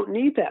 you don't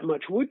need that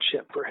much wood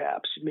chip,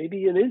 perhaps.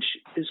 Maybe an inch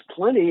is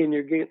plenty, and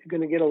you're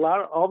going to get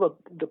all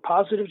the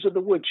positives of the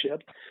wood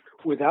chip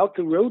without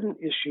the rodent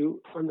issue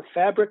on the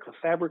fabric. The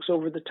fabric's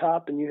over the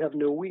top, and you have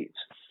no weeds.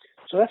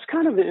 So that's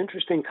kind of an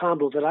interesting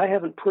combo that I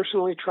haven't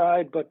personally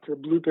tried, but the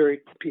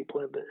blueberry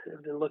people have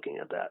been looking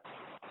at that.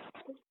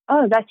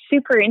 Oh, that's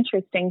super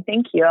interesting.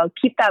 Thank you. I'll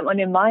keep that one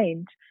in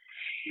mind.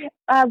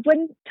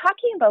 When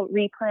talking about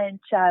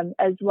replant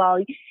as well,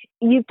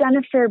 you've done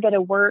a fair bit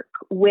of work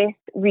with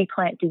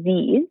replant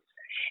disease.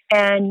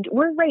 And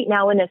we're right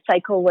now in a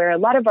cycle where a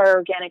lot of our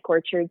organic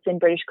orchards in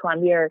British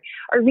Columbia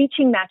are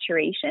reaching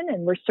maturation.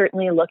 And we're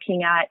certainly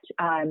looking at,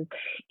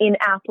 in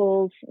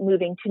apples,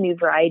 moving to new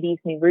varieties,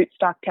 new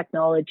rootstock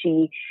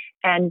technology.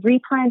 And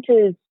replant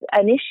is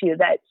an issue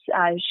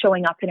that's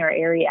showing up in our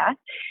area.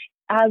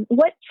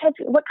 What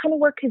kind of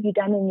work have you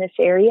done in this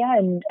area,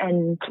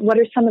 and what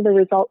are some of the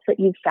results that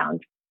you've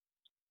found?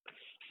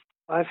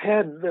 I've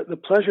had the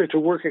pleasure to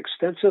work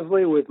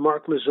extensively with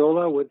Mark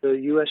Mazzola with the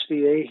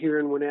USDA here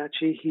in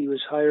Wenatchee. He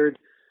was hired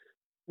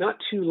not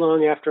too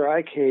long after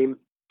I came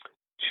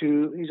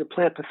he's a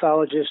plant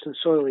pathologist and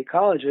soil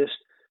ecologist,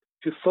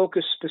 to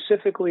focus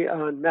specifically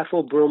on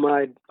methyl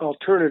bromide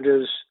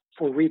alternatives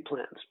for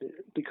replants,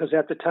 because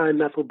at the time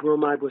methyl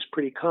bromide was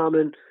pretty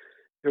common.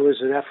 There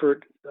was an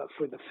effort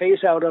for the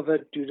phase out of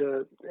it due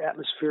to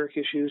atmospheric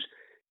issues.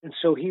 And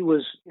so he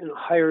was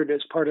hired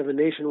as part of a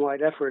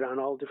nationwide effort on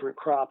all different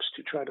crops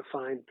to try to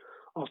find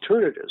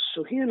alternatives.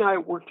 So he and I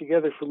worked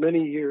together for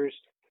many years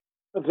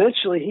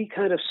eventually he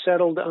kind of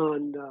settled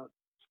on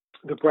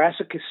the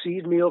brassica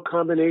seed meal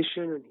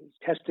combination, and he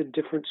tested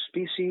different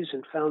species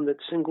and found that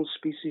single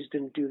species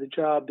didn't do the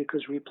job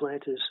because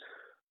replant is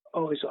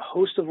always a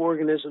host of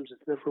organisms.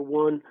 It's never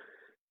one,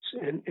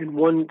 and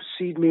one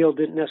seed meal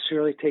didn't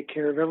necessarily take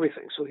care of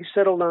everything. So he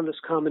settled on this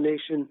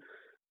combination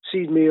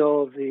seed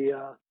meal of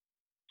the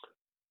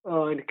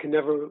I can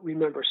never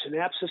remember,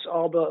 Synapsis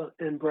alba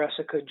and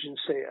Brassica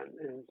ginsea,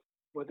 and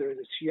whether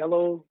it's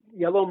yellow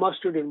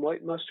mustard and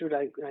white mustard,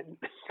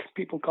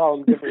 people call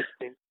them different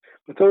things,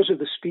 but those are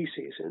the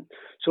species. And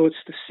so it's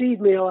the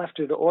seed meal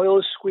after the oil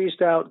is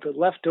squeezed out, the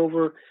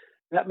leftover,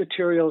 that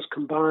material is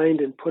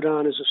combined and put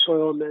on as a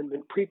soil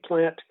amendment,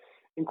 pre-plant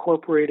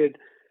incorporated.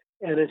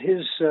 And in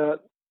his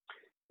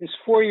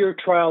 4-year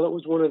trial, that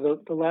was one of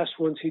the last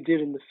ones he did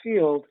in the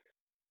field,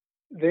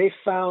 they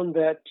found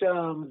that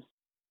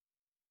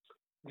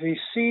the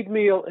seed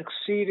meal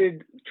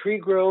exceeded tree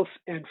growth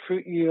and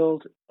fruit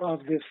yield of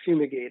the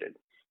fumigated,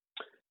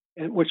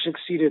 and which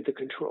exceeded the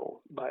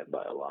control by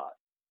a lot.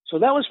 So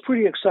that was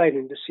pretty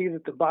exciting to see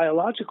that the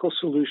biological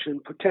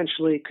solution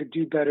potentially could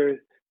do better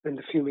than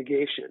the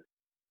fumigation.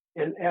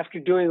 And after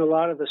doing a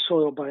lot of the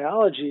soil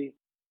biology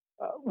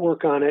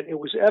work on it, it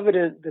was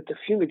evident that the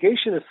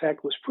fumigation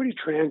effect was pretty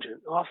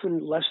transient.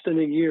 Often less than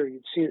a year,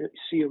 you'd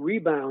see a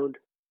rebound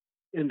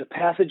in the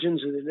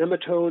pathogens and the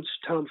nematodes.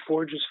 Tom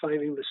Forge is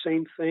finding the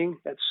same thing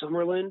at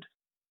Summerland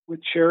with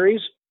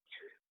cherries.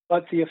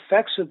 But the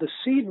effects of the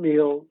seed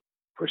meal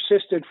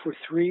persisted for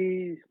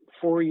 3-4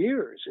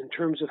 years in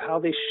terms of how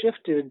they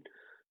shifted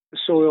the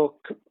soil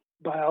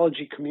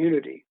biology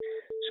community.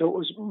 So it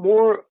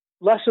was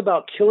less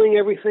about killing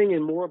everything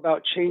and more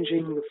about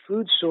changing the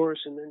food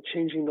source and then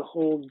changing the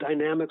whole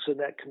dynamics of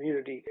that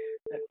community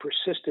that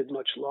persisted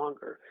much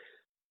longer.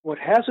 What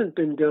hasn't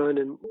been done,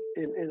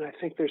 and I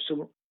think there's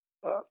some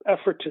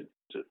effort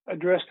to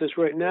address this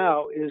right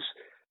now, is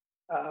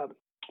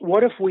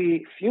what if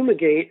we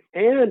fumigate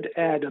and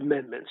add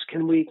amendments?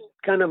 Can we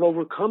kind of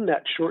overcome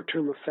that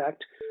short-term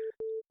effect,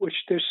 which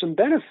there's some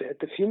benefit?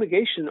 The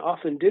fumigation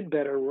often did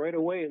better right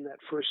away in that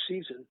first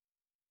season,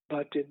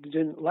 but it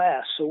didn't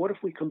last. So what if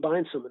we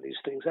combine some of these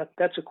things?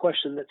 That's a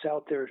question that's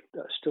out there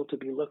still to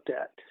be looked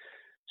at.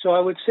 So I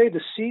would say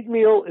the seed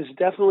meal is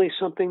definitely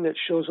something that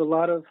shows a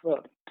lot of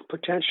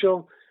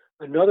potential.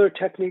 Another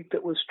technique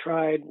that was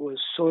tried was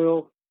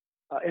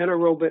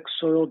anaerobic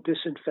soil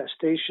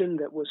disinfestation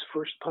that was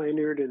first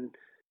pioneered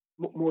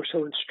more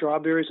so in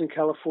strawberries in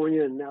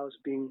California, and now is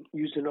being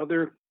used in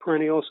other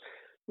perennials.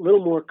 A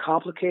little more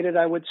complicated,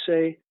 I would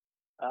say.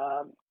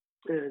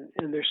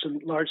 And there's some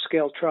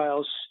large-scale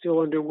trials still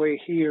underway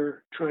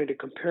here trying to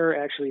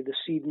compare actually the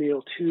seed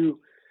meal to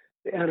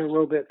the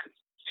anaerobic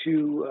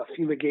to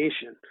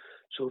fumigation.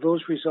 So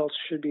those results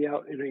should be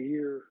out in a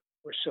year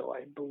or so,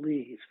 I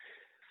believe.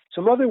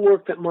 Some other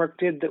work that Mark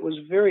did that was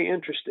very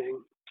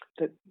interesting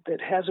that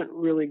hasn't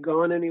really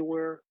gone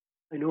anywhere.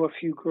 I know a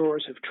few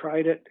growers have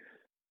tried it.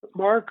 But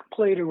Mark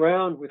played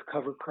around with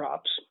cover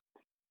crops.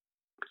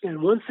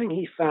 And one thing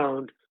he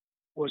found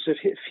was that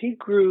if he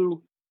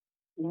grew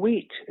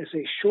wheat as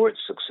a short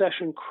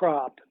succession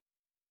crop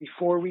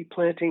before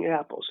replanting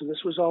apples, and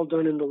this was all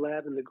done in the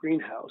lab in the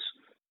greenhouse,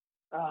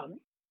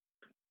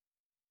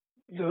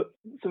 the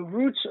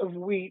roots of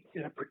wheat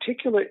in a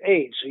particular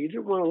age, so you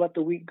didn't want to let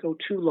the wheat go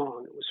too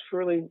long. It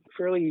was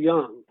fairly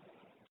young.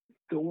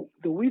 The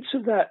roots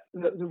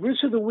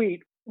of the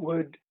wheat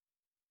would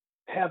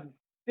have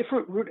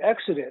different root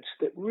exudates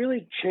that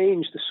really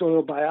changed the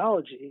soil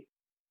biology.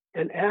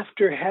 And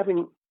after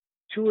having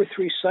 2 or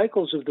 3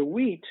 cycles of the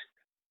wheat,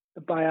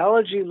 the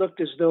biology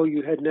looked as though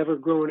you had never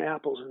grown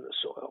apples in the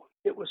soil.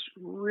 It was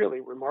really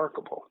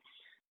remarkable.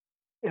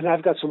 And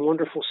I've got some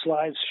wonderful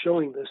slides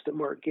showing this that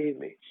Mark gave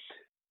me.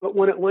 But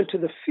when it went to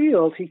the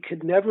field, he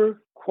could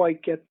never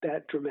quite get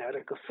that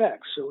dramatic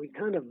effect. So he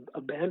kind of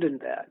abandoned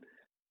that.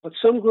 But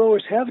some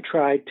growers have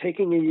tried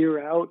taking a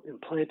year out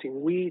and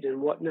planting wheat and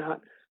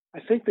whatnot. I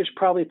think there's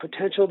probably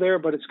potential there,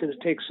 but it's going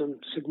to take some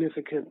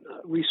significant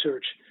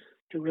research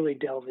to really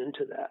delve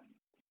into that.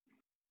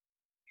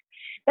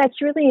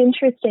 That's really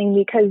interesting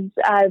because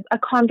a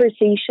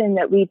conversation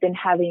that we've been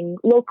having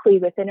locally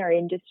within our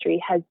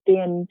industry has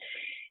been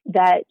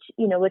that,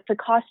 with the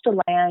cost of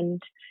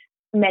land,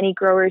 many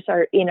growers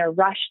are in a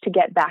rush to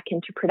get back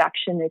into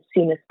production as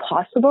soon as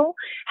possible,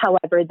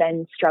 however,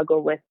 then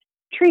struggle with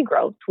tree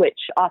growth, which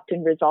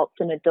often results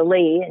in a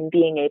delay in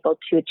being able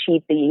to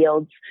achieve the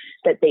yields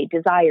that they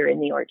desire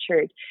in the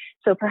orchard.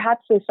 So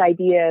perhaps this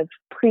idea of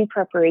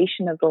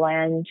pre-preparation of the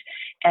land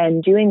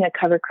and doing a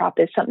cover crop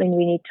is something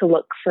we need to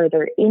look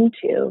further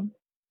into.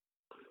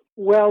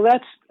 Well,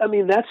 that's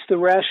the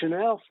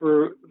rationale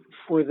for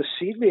the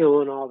seed meal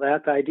and all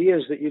that. The idea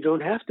is that you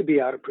don't have to be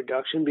out of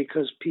production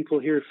because people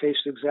here face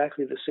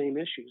exactly the same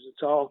issues.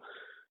 It's all,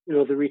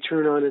 the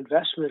return on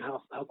investment,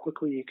 how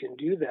quickly you can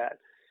do that.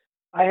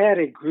 I had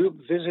a group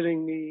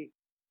visiting me,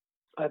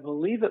 I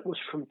believe it was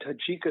from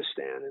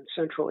Tajikistan in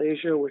Central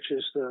Asia, which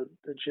is the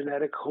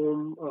genetic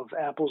home of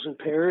apples and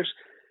pears.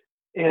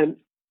 And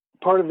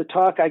part of the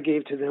talk I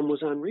gave to them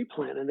was on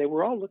replant, and they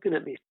were all looking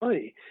at me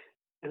funny.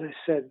 And I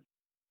said,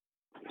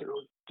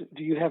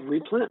 do you have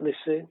replant? And they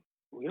say,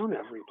 we don't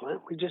have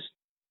replant. We just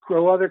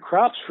grow other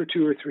crops for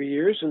 2 or 3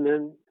 years, and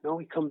then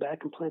we come back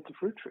and plant the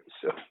fruit trees.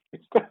 So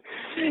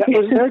that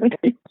was their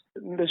take.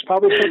 There's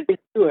probably something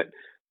to it.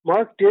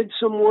 Mark did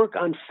some work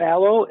on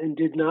fallow and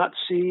did not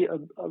see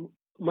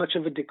much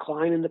of a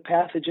decline in the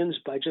pathogens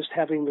by just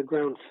having the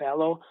ground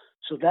fallow.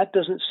 So that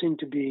doesn't seem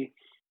to be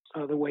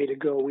the way to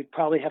go. We'd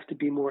probably have to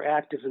be more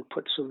active and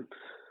put some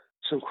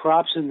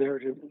crops in there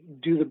to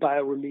do the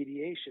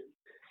bioremediation.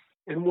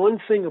 And one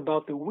thing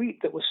about the wheat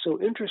that was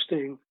so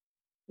interesting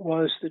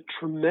was the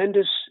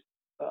tremendous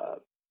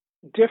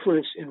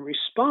difference in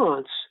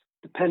response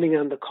depending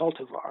on the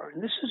cultivar.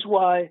 And this is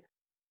why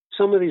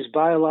some of these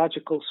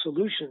biological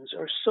solutions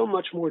are so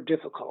much more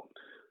difficult.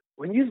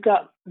 When you've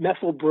got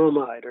methyl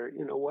bromide or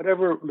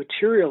whatever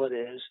material it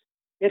is,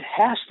 it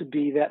has to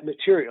be that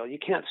material. You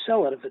can't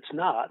sell it if it's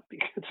not,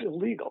 because it's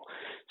illegal.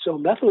 So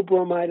methyl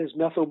bromide is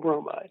methyl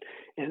bromide,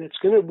 and it's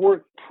going to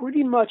work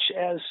pretty much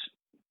as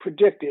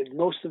predicted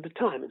most of the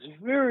time. It's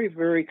very,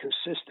 very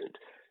consistent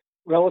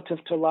relative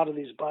to a lot of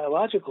these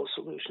biological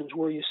solutions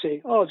where you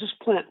say, just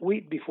plant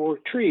wheat before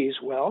trees.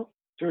 Well,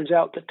 turns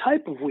out the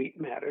type of wheat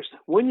matters.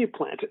 When you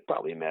plant it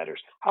probably matters.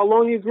 How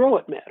long you grow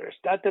it matters.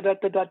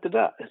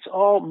 It's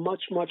all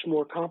much, much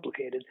more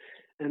complicated.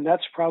 And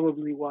that's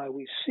probably why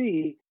we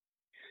see,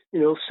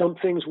 some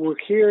things work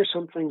here,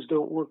 some things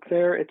don't work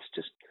there. It's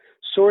just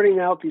sorting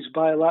out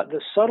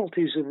the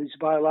subtleties of these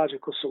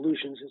biological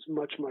solutions is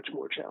much, much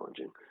more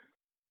challenging.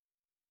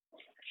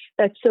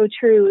 That's so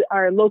true.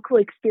 Our local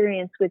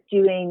experience with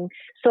doing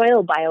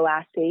soil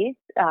bioassays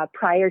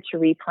prior to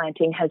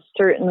replanting has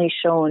certainly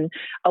shown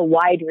a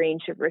wide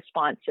range of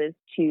responses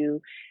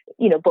to,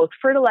 both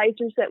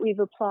fertilizers that we've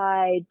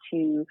applied,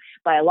 to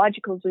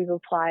biologicals we've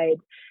applied.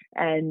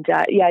 And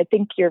I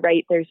think you're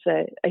right. There's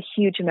a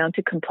huge amount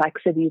of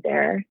complexity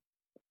there.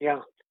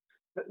 Yeah.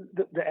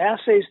 The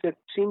assays that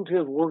seem to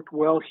have worked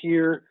well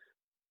here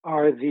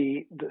are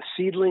the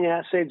seedling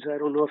assays. I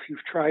don't know if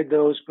you've tried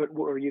those, but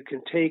where you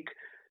can take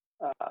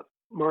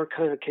Mark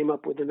kind of came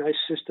up with a nice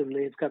system.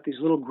 They've got these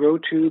little grow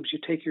tubes. You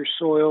take your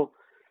soil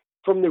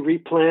from the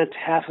replant,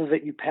 half of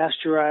it you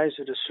pasteurize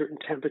at a certain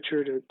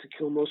temperature to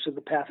kill most of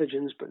the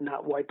pathogens, but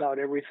not wipe out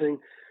everything.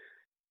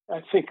 I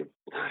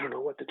don't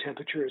know what the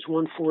temperature is,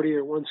 140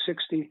 or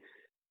 160.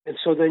 And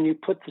so then you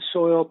put the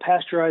soil,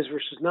 pasteurized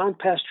versus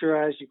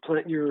non-pasteurized, you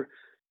plant your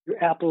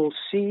apple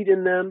seed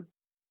in them,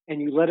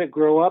 and you let it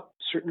grow up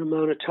a certain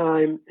amount of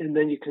time, and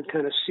then you can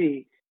kind of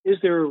see, is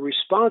there a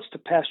response to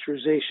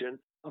pasteurization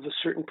of a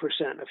certain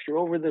percent? If you're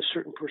over this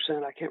certain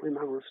percent, I can't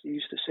remember if you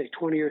used to say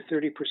 20 or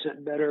 30%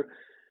 better,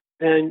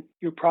 then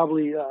you're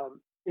probably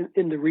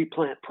in the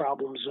replant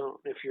problem zone.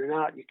 If you're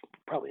not, you're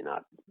probably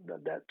not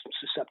that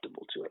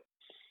susceptible to it.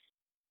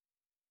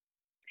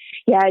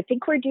 Yeah, I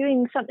think we're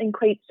doing something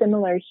quite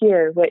similar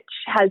here, which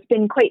has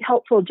been quite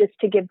helpful just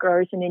to give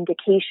growers an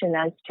indication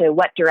as to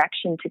what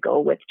direction to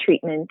go with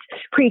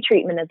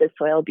pre-treatment of the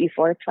soil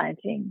before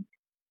planting.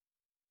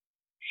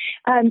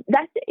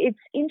 It's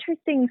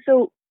interesting.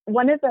 So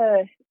one of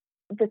the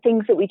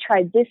things that we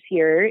tried this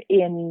year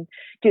in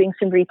doing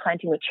some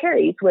replanting with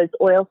cherries was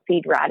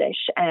oilseed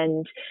radish.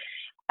 And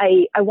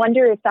I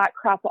wonder if that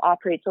crop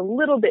operates a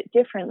little bit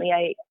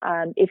differently.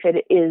 If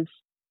it is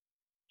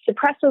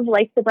suppressive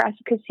like the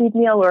brassica seed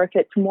meal, or if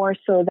it's more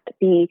so that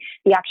the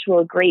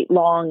actual great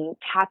long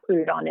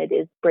taproot on it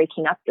is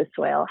breaking up the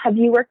soil. Have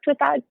you worked with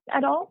that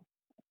at all?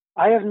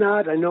 I have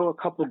not. I know a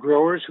couple of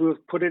growers who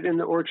have put it in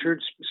the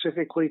orchard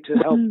specifically to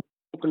help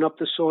open up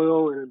the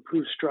soil and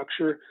improve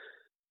structure,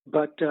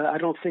 but I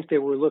don't think they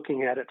were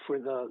looking at it for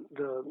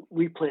the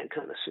replant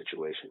kind of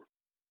situation.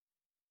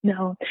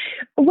 No.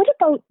 What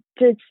about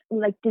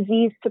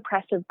disease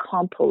suppressive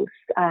compost,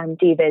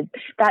 David?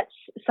 That's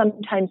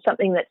sometimes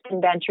something that's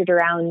been bantered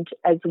around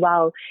as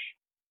well.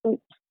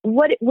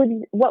 What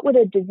would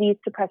a disease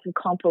suppressive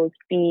compost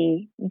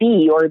be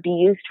or be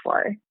used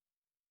for?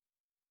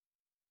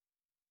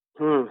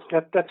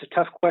 That's a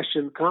tough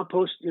question.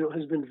 Compost,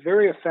 has been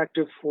very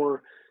effective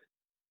for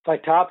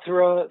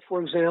Phytophthora,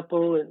 for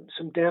example, and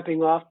some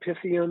damping off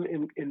Pythium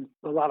in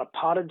a lot of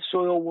potted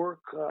soil work.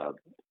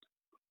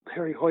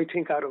 Harry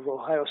Hoytink out of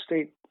Ohio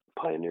State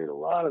pioneered a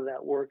lot of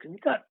that work, and he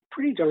got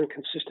pretty darn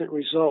consistent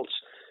results.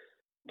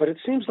 But it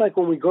seems like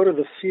when we go to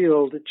the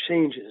field, it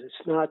changes.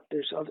 It's not,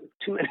 there's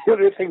too many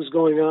other things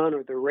going on,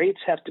 or the rates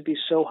have to be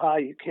so high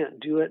you can't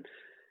do it.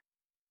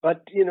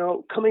 But,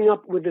 coming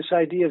up with this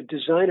idea of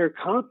designer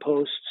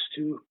composts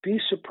to be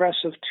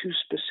suppressive to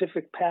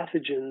specific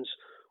pathogens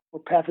or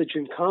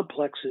pathogen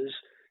complexes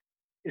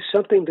is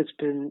something that's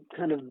been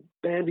kind of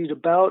bandied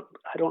about.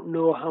 I don't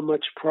know how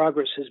much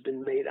progress has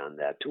been made on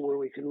that to where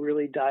we can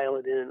really dial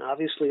it in.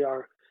 Obviously,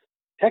 our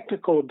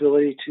technical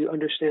ability to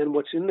understand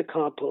what's in the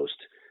compost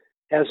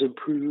has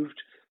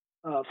improved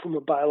from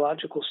a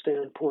biological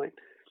standpoint.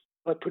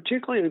 But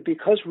particularly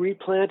because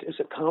replant is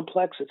a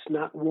complex, it's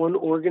not one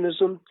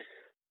organism,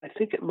 I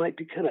think it might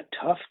be kind of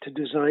tough to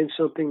design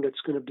something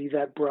that's going to be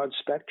that broad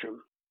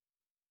spectrum.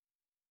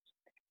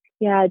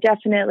 Yeah,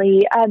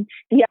 definitely.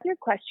 The other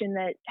question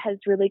that has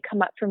really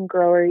come up from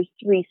growers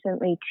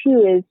recently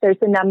too is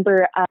there's a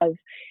number of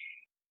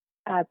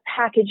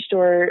packaged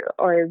or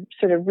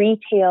sort of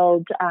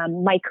retailed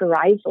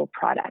mycorrhizal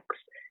products.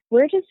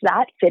 Where does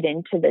that fit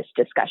into this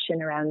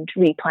discussion around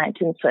replant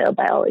and soil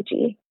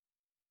biology?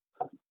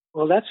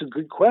 Well, that's a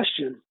good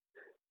question.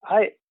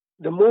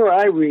 The more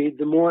I read,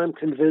 the more I'm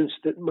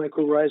convinced that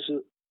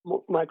mycorrhizae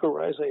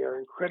are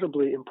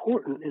incredibly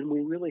important, and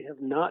we really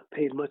have not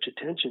paid much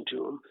attention to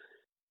them.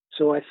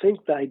 So I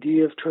think the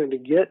idea of trying to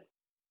get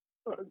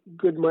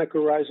good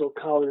mycorrhizal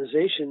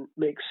colonization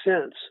makes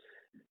sense.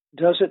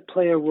 Does it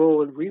play a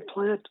role in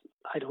replant?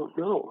 I don't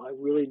know. I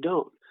really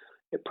don't.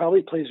 It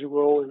probably plays a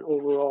role in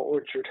overall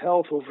orchard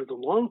health over the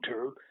long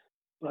term.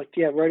 But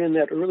yeah, right in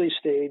that early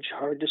stage,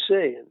 hard to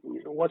say.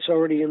 And what's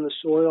already in the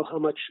soil, how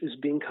much is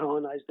being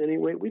colonized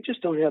anyway? We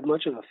just don't have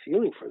much of a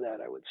feeling for that,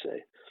 I would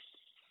say.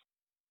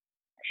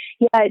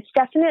 Yeah, it's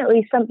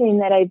definitely something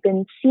that I've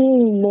been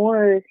seeing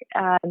more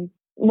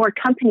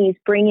companies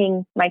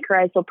bringing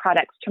mycorrhizal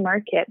products to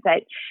market,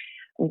 but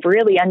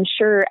really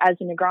unsure as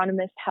an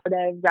agronomist how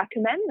to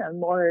recommend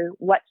them or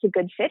what's a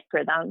good fit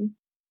for them.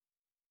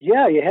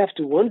 Yeah, you have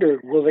to wonder,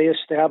 will they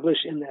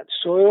establish in that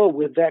soil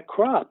with that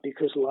crop?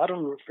 Because a lot of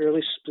them are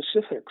fairly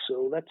specific.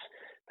 So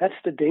that's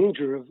the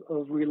danger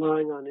of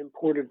relying on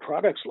imported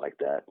products like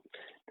that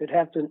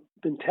haven't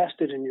been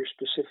tested in your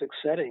specific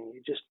setting.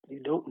 You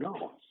don't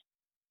know.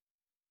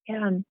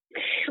 Yeah.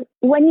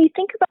 When you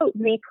think about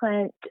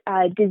replant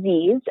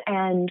disease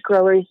and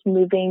growers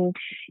moving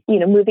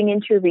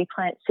into a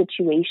replant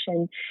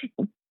situation,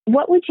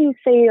 what would you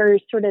say are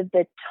sort of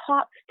the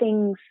top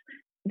things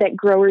that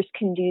growers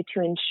can do to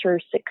ensure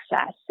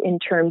success in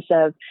terms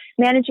of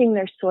managing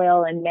their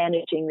soil and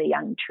managing the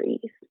young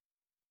trees?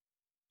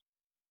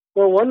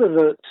 Well, one of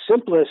the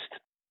simplest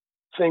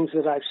things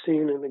that I've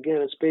seen, and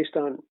again, it's based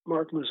on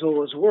Mark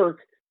Mazzola's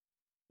work,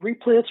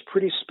 replant's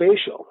pretty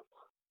spatial.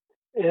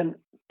 And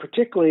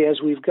particularly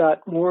as we've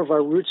got more of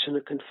our roots in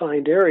a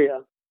confined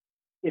area,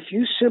 if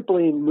you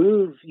simply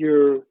move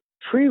your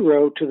tree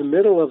row to the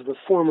middle of the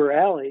former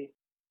alley,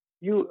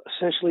 you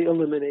essentially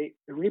eliminate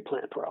the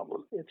replant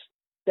problem.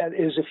 That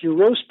is, if your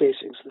row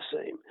spacing is the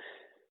same.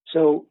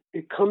 So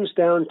it comes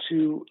down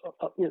to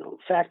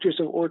factors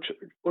of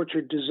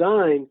orchard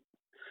design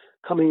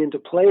coming into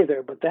play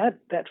there. But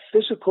that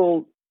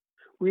physical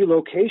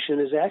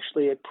relocation is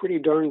actually a pretty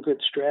darn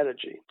good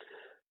strategy.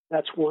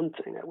 That's one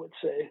thing I would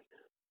say.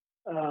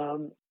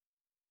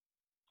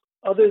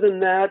 Other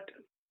than that,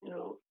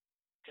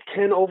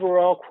 can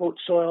overall, quote,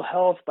 soil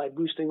health by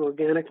boosting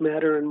organic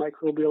matter and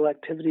microbial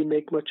activity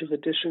make much of a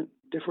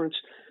difference?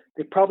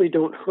 They probably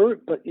don't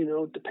hurt, but,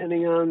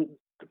 depending on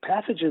the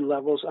pathogen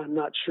levels, I'm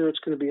not sure it's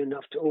going to be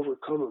enough to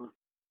overcome them.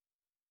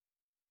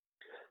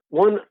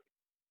 One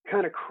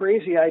kind of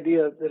crazy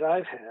idea that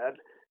I've had,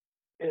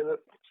 and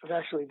I've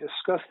actually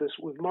discussed this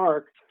with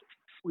Mark,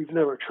 we've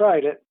never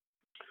tried it.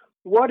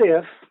 What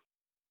if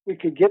we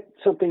could get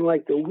something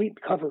like the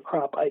wheat cover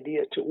crop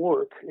idea to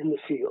work in the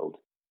field?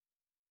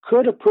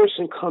 Could a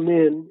person come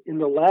in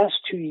the last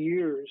 2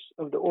 years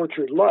of the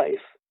orchard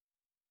life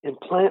and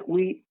plant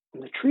wheat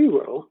in the tree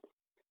row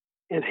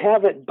and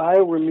have it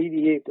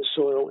bioremediate the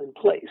soil in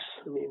place?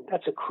 I mean,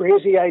 that's a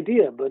crazy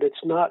idea, but it's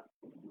not,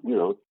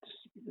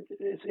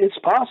 it's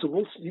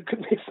possible. You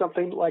could make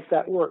something like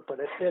that work, but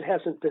it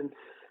hasn't been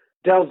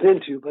delved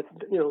into. But,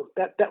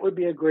 that would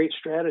be a great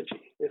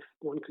strategy if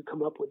one could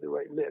come up with the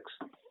right mix.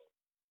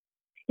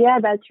 Yeah,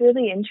 that's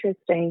really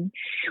interesting.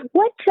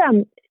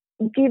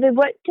 David,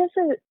 what does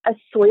a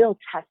soil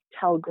test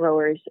tell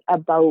growers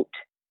about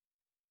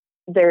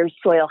their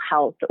soil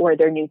health or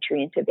their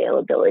nutrient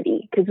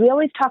availability? Because we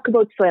always talk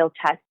about soil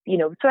tests,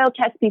 soil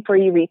tests before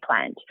you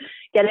replant,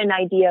 get an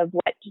idea of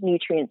what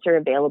nutrients are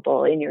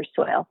available in your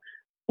soil.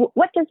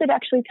 What does it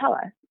actually tell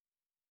us?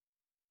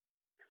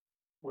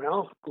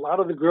 Well, a lot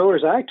of the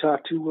growers I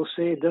talk to will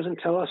say it doesn't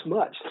tell us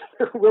much.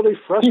 They're really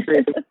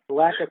frustrated with the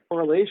lack of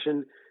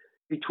correlation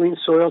between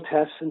soil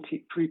tests and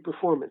tree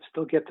performance.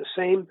 They'll get the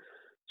same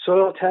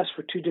soil test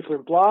for two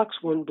different blocks.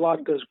 One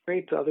block does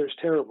great, the other is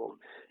terrible.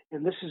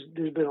 And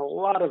there's been a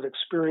lot of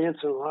experience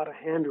and a lot of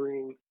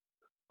hand-wringing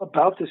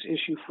about this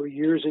issue for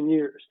years and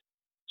years.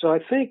 So I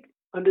think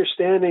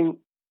understanding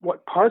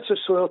what parts of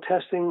soil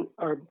testing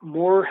are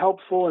more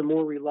helpful and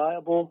more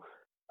reliable,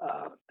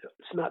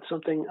 it's not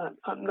something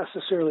I'm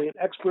necessarily an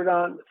expert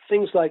on.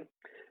 Things like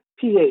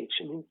pH.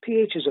 I mean,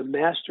 pH is a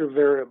master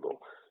variable.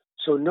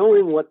 So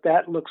knowing what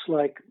that looks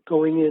like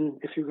going in,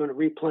 if you're going to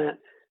replant,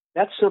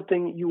 that's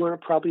something you want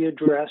to probably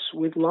address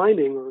with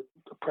liming or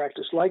a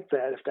practice like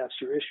that if that's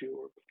your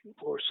issue,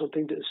 or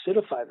something to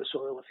acidify the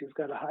soil if you've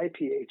got a high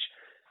pH.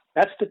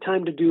 That's the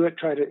time to do it.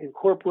 Try to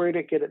incorporate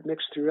it, get it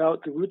mixed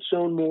throughout the root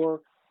zone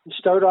more, and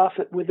start off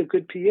with a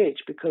good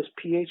pH because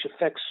pH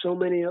affects so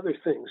many other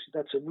things.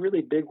 That's a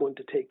really big one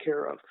to take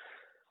care of.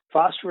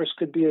 Phosphorus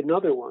could be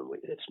another one.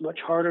 It's much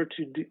harder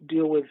to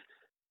deal with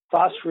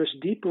phosphorus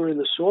deeper in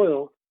the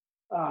soil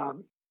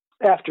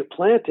after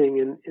planting,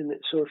 and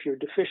so if you're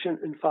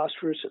deficient in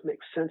phosphorus, it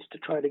makes sense to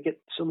try to get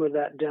some of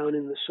that down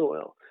in the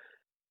soil.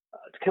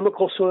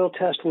 Chemical soil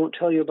test won't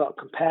tell you about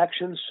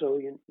compaction, so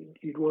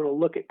you'd want to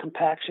look at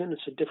compaction.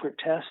 It's a different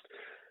test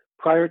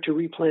prior to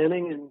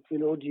replanting. And,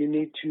 do you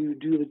need to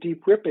do the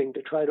deep ripping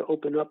to try to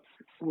open up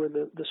where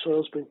the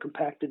soil's been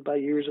compacted by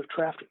years of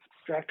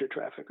tractor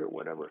traffic or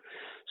whatever.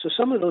 So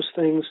some of those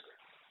things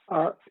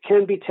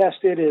can be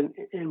tested,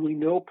 and we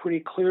know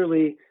pretty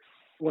clearly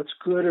what's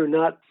good or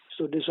not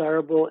so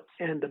desirable,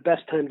 and the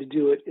best time to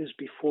do it is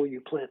before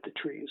you plant the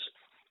trees.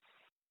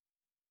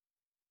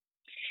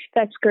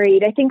 That's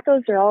great. I think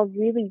those are all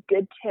really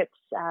good tips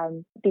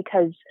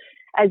because,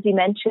 as you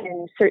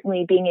mentioned,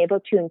 certainly being able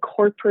to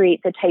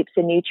incorporate the types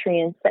of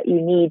nutrients that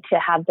you need to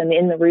have them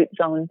in the root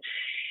zone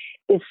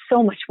is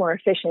so much more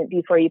efficient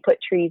before you put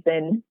trees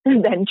in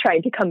than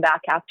trying to come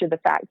back after the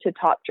fact to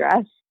top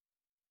dress.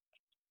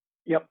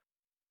 Yep.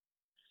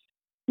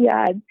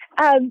 Yeah.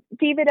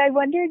 David, I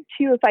wondered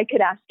too if I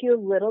could ask you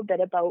a little bit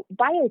about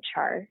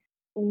biochar.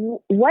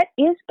 What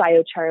is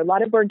biochar? A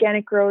lot of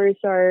organic growers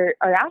are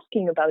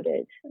asking about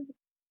it.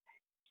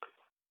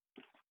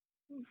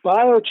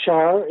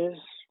 Biochar is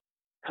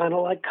kind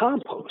of like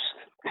compost.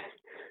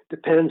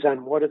 Depends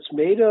on what it's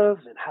made of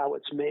and how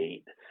it's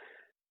made.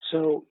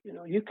 So,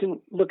 you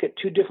can look at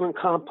two different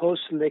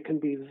composts, and they can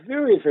be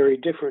very, very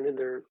different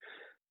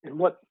in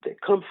what they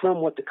come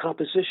from, what the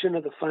composition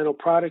of the final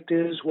product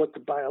is, what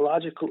the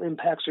biological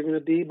impacts are going to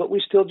be, but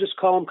we still just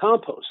call them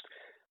compost.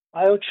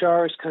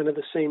 Biochar is kind of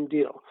the same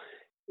deal.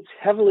 It's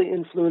heavily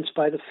influenced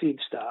by the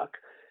feedstock,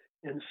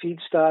 and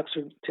feedstocks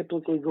are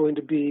typically going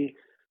to be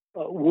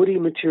woody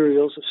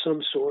materials of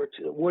some sort,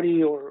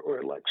 woody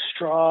or like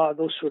straw,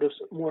 those sort of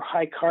more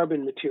high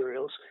carbon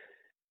materials.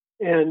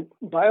 And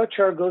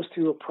biochar goes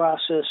through a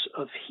process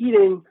of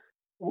heating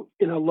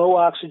in a low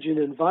oxygen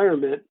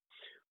environment,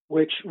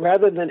 which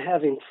rather than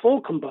having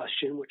full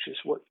combustion, which is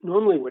what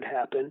normally would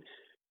happen,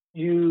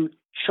 you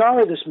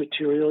char this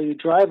material, you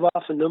drive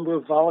off a number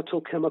of volatile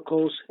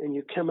chemicals, and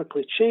you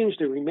chemically change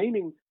the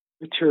remaining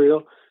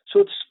material. So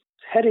it's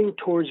heading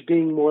towards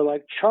being more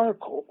like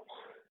charcoal.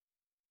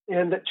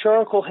 And that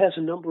charcoal has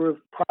a number of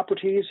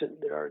properties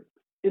that are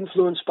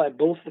influenced by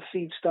both the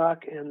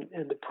feedstock and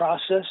the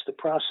process. The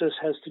process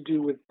has to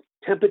do with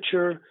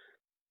temperature,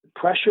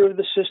 pressure of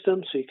the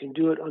system, so you can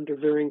do it under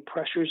varying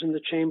pressures in the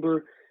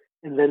chamber,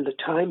 and then the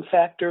time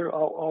factor,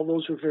 all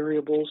those are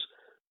variables.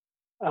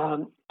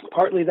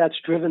 Partly that's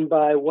driven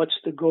by what's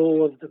the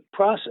goal of the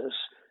process.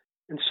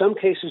 In some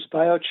cases,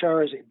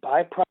 biochar is a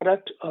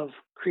byproduct of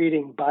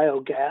creating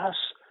biogas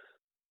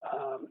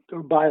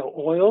or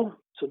bio-oil.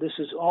 So this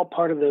is all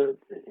part of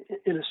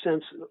in a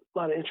sense, a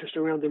lot of interest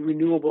around the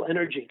renewable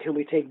energy. Can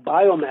we take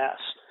biomass,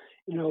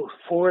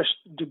 forest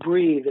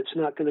debris that's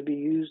not going to be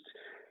used,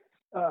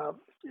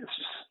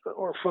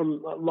 or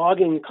from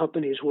logging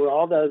companies where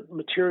all the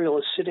material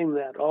is sitting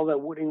there, all that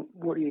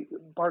woody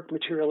bark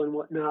material and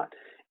whatnot,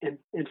 and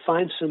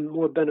find some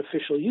more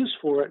beneficial use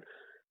for it.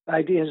 The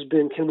idea has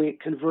been, can we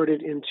convert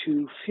it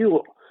into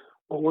fuel?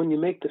 Well, when you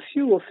make the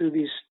fuel through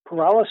these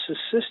pyrolysis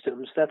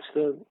systems, that's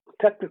the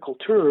technical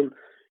term,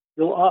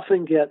 you'll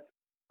often get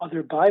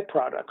other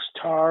byproducts,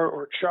 tar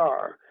or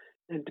char,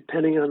 and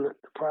depending on the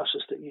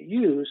process that you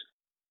use.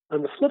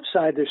 On the flip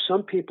side, there's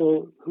some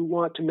people who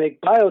want to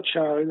make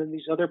biochar, and then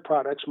these other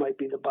products might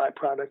be the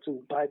byproducts,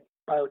 and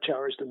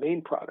biochar is the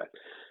main product.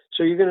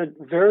 So you're going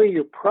to vary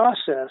your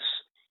process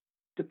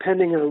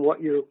depending on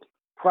what your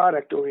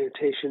product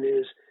orientation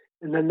is,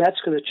 and then that's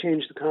going to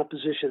change the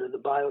composition of the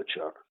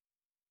biochar.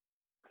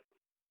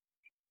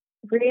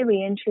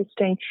 Really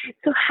interesting.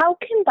 So how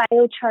can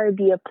biochar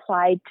be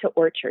applied to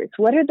orchards?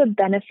 What are the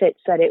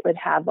benefits that it would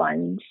have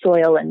on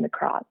soil and the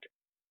crop?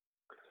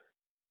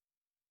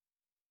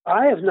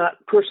 I have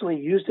not personally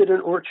used it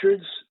in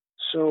orchards,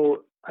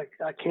 so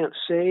I can't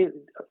say.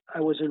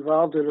 I was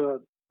involved in a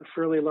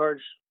fairly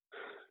large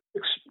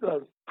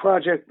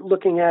project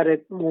looking at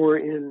it more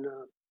in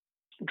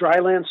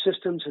dryland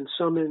systems and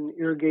some in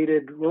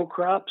irrigated row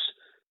crops.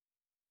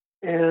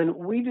 And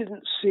we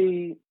didn't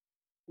see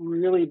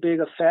really big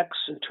effects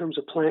in terms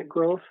of plant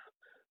growth.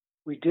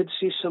 We did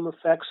see some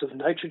effects of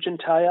nitrogen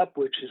tie-up,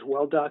 which is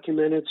well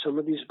documented. Some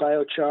of these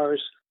biochars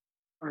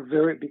are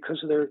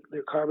because of their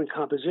carbon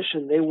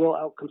composition, they will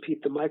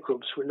outcompete the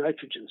microbes for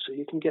nitrogen. So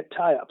you can get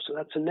tie-up. So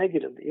that's a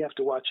negative that you have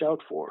to watch out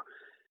for.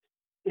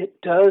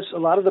 It does, a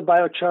lot of the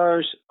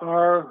biochars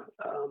are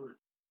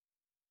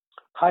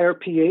higher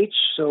pH,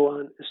 so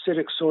on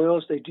acidic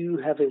soils, they do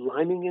have a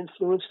liming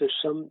influence. There's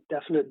some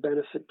definite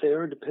benefit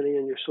there, depending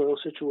on your soil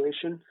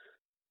situation.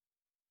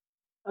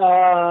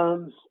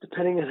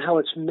 Depending on how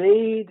it's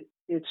made,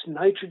 its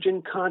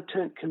nitrogen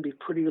content can be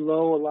pretty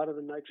low. A lot of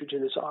the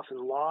nitrogen is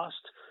often lost.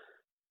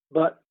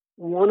 But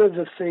one of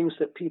the things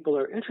that people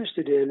are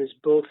interested in is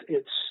both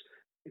its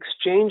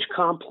exchange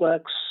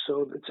complex,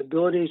 so its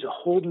ability to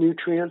hold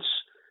nutrients,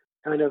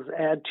 kind of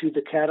add to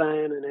the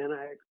cation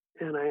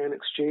and anion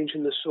exchange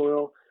in the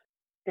soil,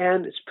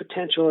 and its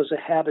potential as a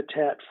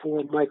habitat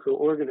for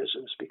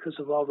microorganisms because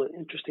of all the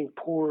interesting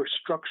pore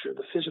structure,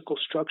 the physical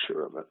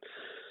structure of it.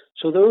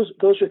 So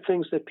those are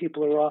things that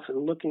people are often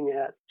looking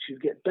at to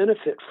get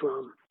benefit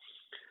from.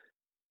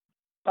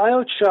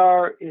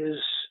 biochar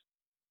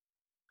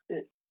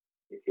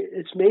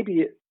it's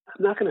maybe,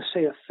 I'm not going to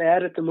say a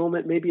fad at the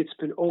moment, maybe it's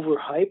been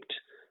overhyped,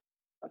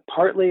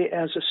 partly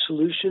as a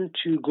solution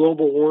to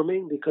global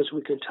warming because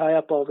we can tie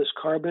up all this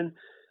carbon.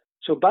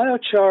 So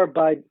biochar,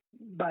 by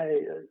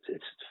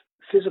its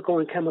physical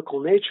and chemical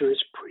nature,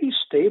 is pretty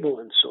stable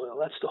in soil.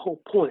 That's the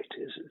whole point.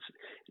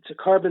 It's a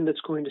carbon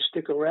that's going to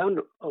stick around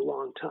a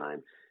long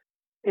time.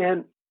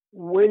 And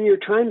when you're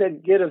trying to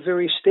get a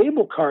very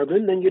stable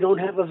carbon, then you don't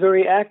have a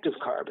very active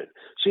carbon.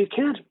 So you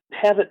can't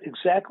have it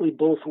exactly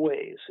both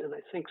ways. And I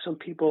think some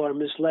people are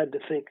misled to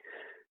think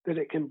that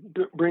it can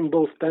bring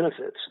both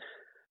benefits.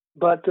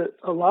 But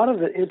a lot of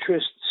the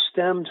interest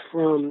stemmed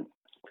from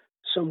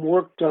some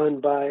work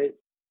done by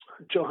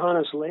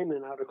Johannes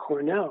Lehmann out of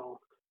Cornell,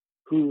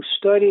 who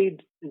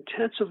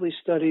intensively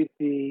studied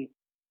the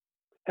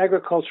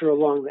agriculture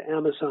along the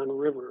Amazon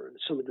River and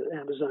some of the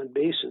Amazon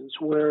basins,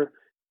 where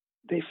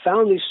they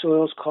found these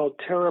soils called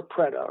terra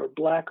preta, or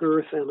black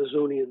earth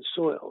Amazonian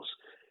soils.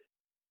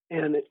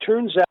 And it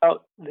turns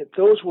out that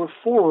those were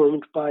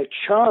formed by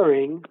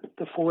charring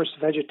the forest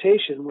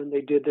vegetation when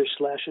they did their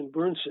slash and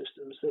burn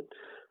systems, that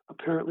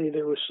apparently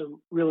there was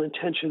some real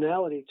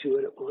intentionality to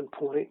it at one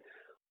point,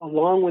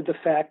 along with the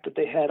fact that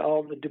they had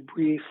all the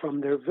debris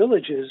from their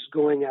villages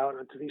going out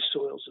onto these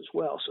soils as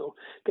well. So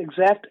the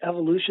exact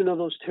evolution of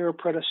those terra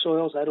preta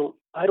soils,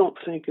 I don't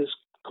think is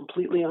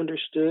completely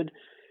understood.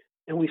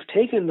 And we've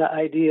taken the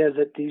idea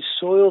that these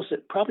soils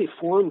that probably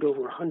formed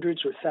over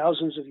hundreds or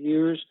thousands of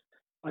years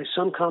by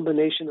some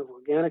combination of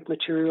organic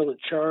material and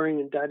charring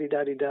and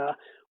da-di-da-di-da,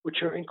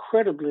 which are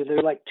incredibly,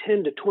 they're like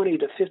 10 to 20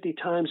 to 50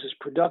 times as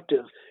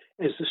productive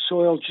as the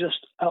soil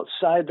just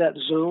outside that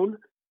zone.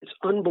 It's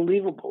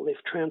unbelievable. They've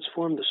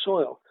transformed the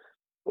soil.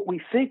 But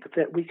we think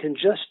that we can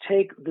just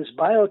take this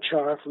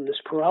biochar from this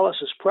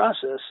pyrolysis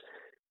process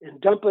and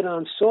dump it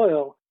on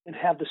soil and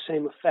have the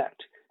same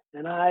effect.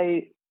 And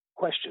I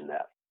question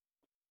that.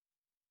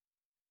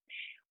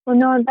 Well,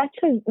 no,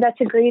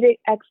 that's a great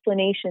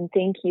explanation.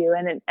 Thank you,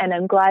 and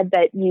I'm glad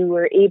that you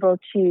were able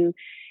to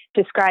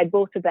describe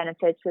both the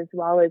benefits as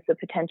well as the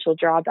potential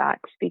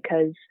drawbacks,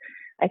 because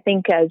I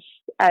think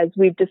as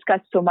we've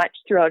discussed so much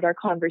throughout our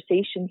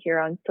conversation here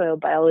on soil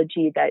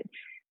biology, that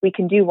we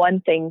can do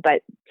one thing,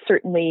 but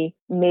certainly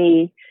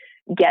may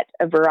get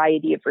a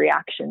variety of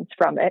reactions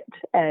from it.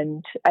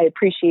 And I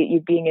appreciate you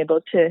being able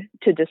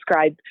to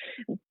describe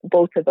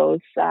both of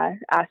those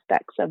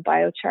aspects of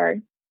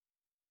biochar.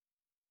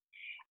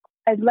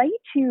 I'd like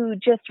to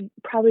just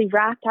probably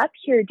wrap up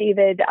here,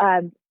 David,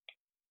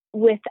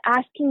 with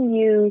asking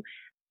you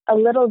a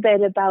little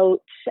bit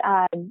about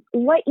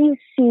what you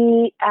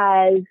see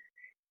as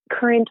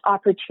current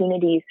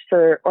opportunities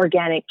for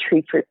organic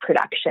tree fruit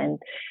production.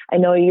 I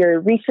know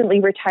you're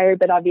recently retired,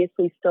 but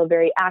obviously still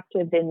very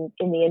active in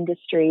the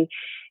industry.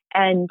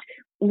 And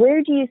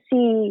where do you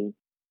see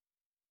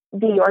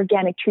the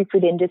organic tree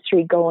fruit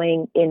industry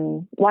going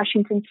in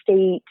Washington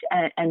State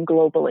and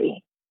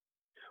globally?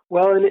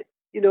 Well,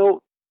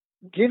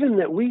 given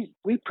that we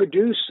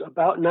produce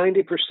about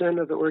 90%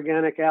 of the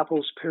organic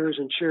apples, pears,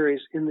 and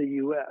cherries in the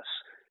U.S.,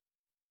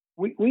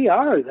 we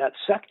are that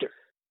sector.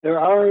 There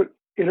are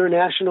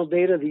international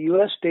data. The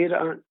U.S. data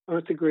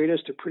aren't the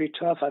greatest. They're pretty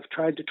tough. I've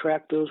tried to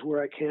track those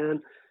where I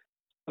can,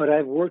 but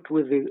I've worked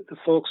with the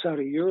folks out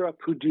of Europe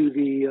who do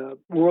the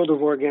World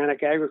of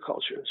Organic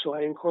Agriculture, and so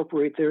I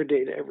incorporate their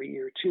data every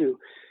year too.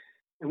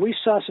 And we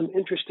saw some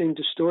interesting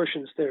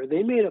distortions there.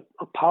 They made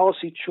a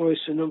policy choice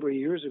a number of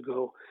years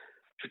ago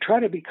to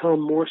try to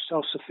become more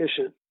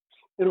self-sufficient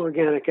in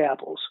organic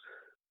apples.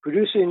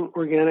 Producing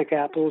organic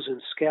apples in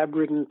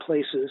scab-ridden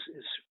places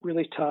is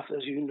really tough,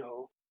 as you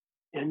know,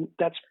 and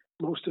that's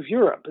most of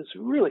Europe. It's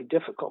a really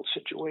difficult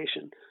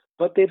situation,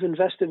 but they've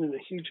invested in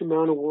a huge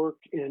amount of work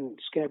in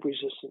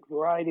scab-resistant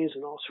varieties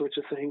and all sorts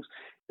of things,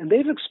 and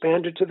they've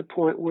expanded to the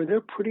point where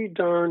they're pretty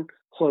darn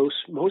close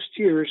most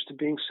years to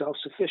being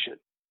self-sufficient.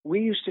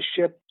 We used to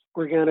ship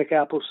organic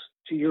apples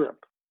to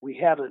Europe. We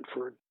haven't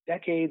for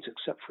decades,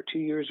 except for 2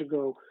 years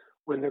ago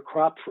when their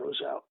crop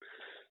froze out.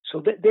 So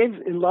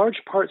they've in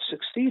large part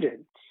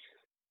succeeded.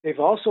 They've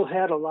also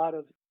had a lot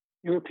of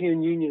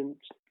European Union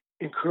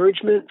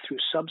encouragement through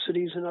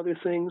subsidies and other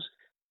things,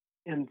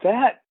 and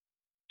that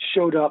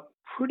showed up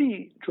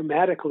pretty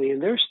dramatically in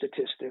their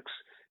statistics,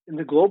 in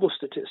the global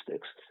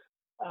statistics,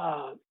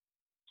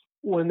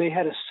 when they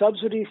had a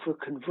subsidy for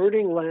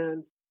converting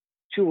land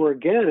to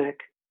organic,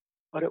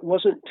 but it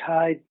wasn't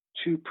tied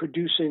to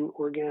producing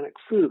organic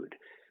food.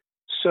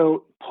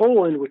 So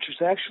Poland, which is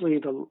actually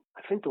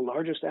I think the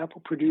largest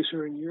apple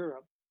producer in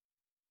Europe,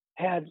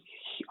 had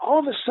all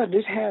of a sudden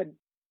it had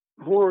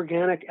more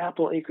organic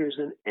apple acres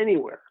than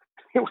anywhere.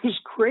 It was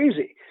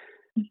crazy.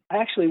 I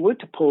actually went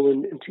to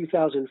Poland in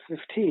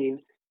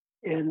 2015,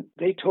 and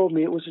they told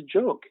me it was a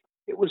joke.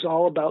 It was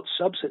all about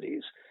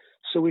subsidies.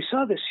 So we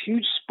saw this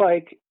huge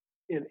spike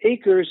in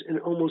acres and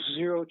almost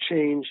zero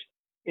change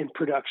in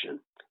production.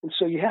 And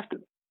so you have to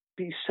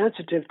be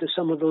sensitive to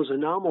some of those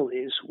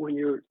anomalies when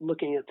you're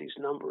looking at these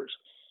numbers.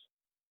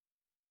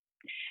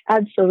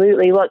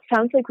 Absolutely. Well, it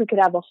sounds like we could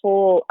have a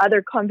whole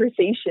other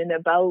conversation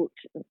about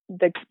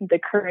the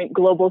current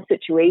global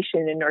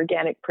situation in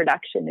organic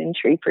production in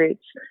tree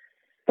fruits.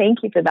 Thank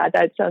you for that.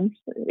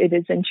 It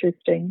is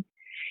interesting.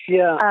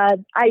 Yeah.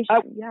 I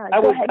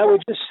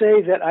would just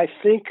say that I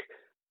think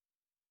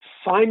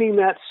finding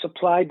that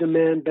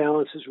supply-demand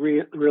balance is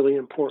really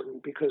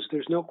important, because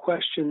there's no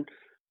question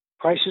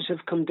prices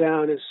have come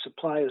down as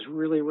supply is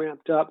really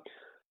ramped up.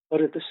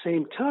 But at the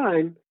same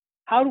time,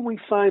 how do we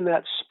find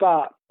that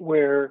spot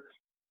where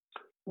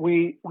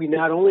we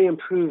not only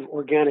improve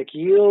organic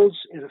yields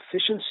and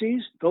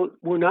efficiencies, though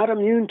we're not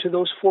immune to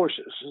those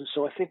forces. And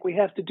so I think we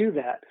have to do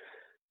that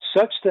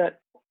such that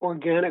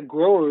organic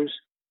growers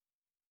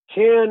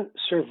can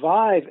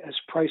survive as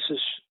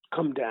prices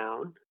come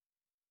down,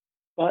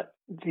 but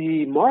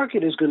the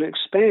market is going to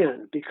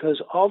expand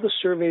because all the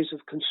surveys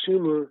of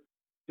consumer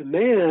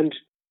demand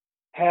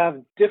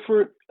have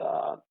different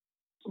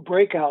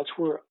breakouts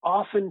where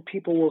often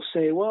people will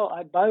say, well,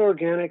 I'd buy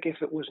organic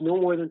if it was no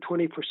more than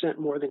 20%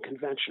 more than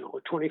conventional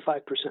or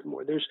 25%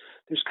 more. There's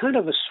kind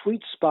of a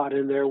sweet spot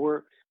in there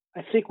where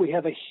I think we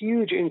have a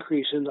huge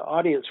increase in the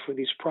audience for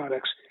these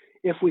products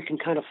if we can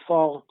kind of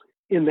fall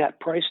in that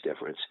price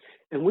difference.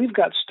 And we've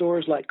got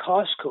stores like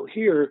Costco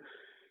here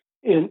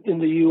in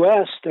the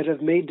U.S. that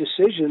have made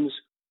decisions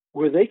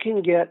where they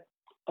can get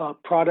a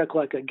product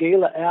like a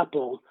Gala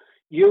apple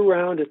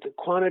year-round at the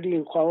quantity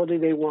and quality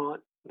they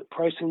want, the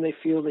pricing they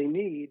feel they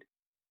need.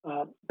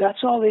 That's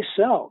all they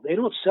sell. They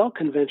don't sell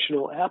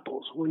conventional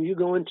apples. When you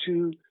go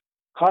into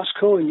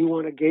Costco and you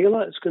want a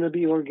Gala, it's going to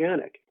be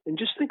organic. And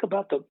just think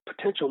about the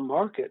potential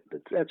market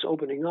that's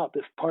opening up.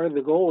 If part of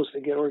the goal is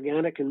to get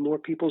organic in more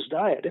people's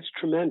diet, it's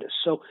tremendous.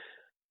 So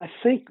I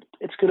think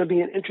it's going to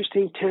be an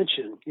interesting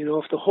tension. You know,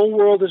 if the whole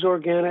world is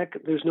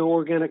organic, there's no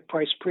organic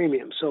price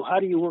premium. So how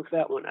do you work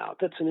that one out?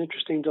 That's an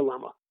interesting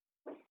dilemma.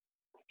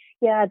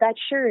 Yeah, that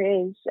sure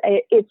is.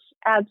 It's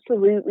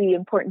absolutely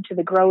important to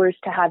the growers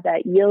to have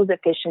that yield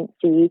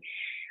efficiency,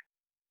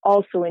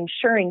 also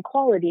ensuring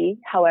quality.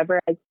 However,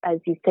 as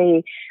you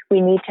say, we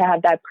need to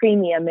have that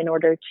premium in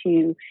order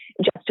to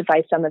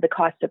justify some of the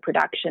cost of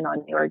production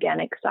on the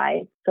organic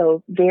side.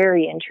 So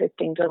very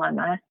interesting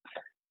dilemma.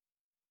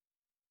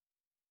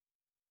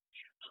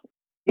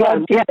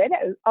 One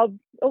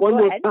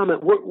more ahead.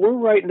 comment. We're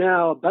right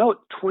now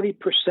about 20%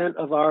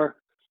 of our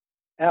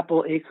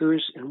apple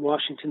acres in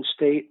Washington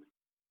State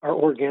are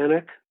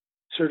organic,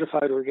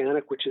 certified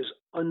organic, which is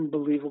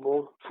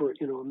unbelievable for,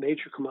 a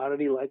major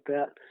commodity like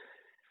that.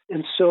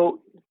 And so,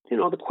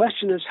 the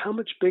question is, how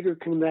much bigger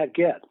can that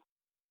get?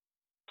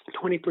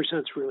 20%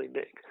 is really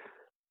big.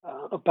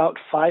 About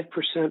 5%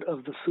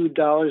 of the food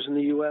dollars in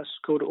the U.S.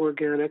 go to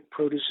organic.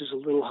 Produce is a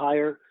little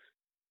higher.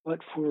 But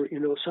for,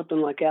 something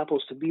like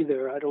apples to be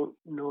there, I don't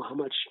know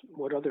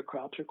what other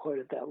crops are quite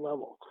at that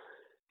level.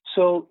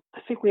 So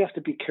I think we have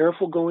to be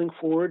careful going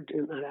forward.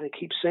 And I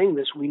keep saying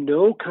this, we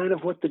know kind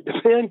of what the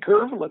demand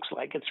curve looks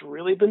like. It's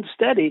really been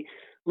steady.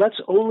 Let's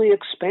only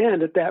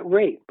expand at that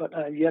rate. But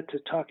I've yet to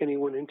talk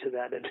anyone into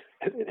that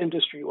at an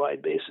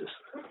industry-wide basis.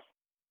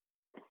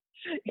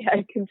 Yeah,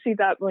 I can see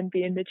that one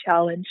being the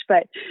challenge.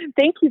 But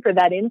thank you for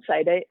that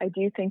insight. I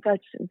do think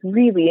that's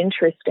really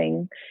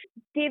interesting.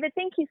 David,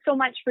 thank you so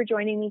much for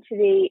joining me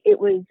today. It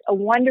was a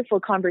wonderful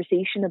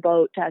conversation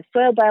about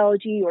soil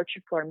biology,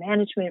 orchard floor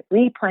management,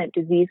 replant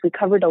disease. We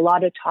covered a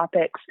lot of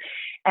topics.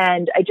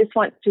 And I just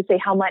want to say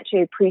how much I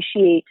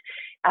appreciate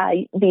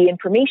the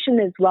information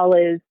as well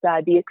as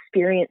the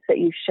experience that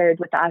you've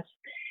shared with us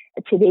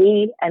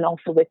today and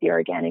also with the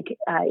organic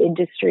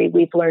industry.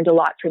 We've learned a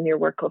lot from your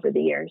work over the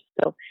years.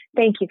 So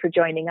thank you for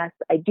joining us.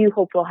 I do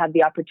hope we'll have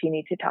the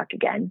opportunity to talk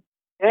again.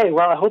 Hey,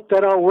 well, I hope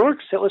that all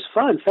works. It was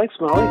fun. Thanks,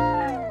 Molly.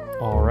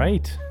 All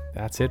right.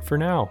 That's it for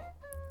now.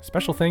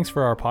 Special thanks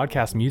for our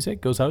podcast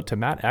music goes out to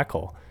Matt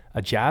Eckel,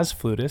 a jazz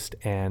flutist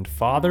and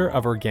father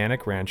of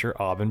organic rancher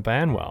Aubin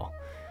Banwell.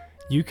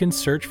 You can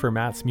search for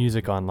Matt's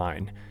music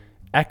online.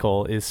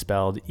 Eckel is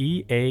spelled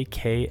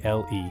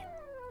E-A-K-L-E.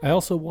 I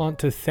also want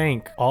to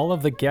thank all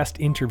of the guest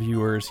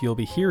interviewers you'll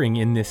be hearing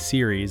in this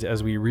series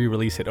as we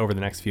re-release it over the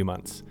next few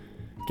months.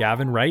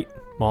 Gavin Wright,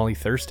 Molly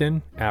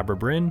Thurston, Abra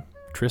Bryn,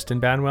 Tristan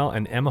Banwell,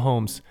 and Emma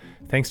Holmes.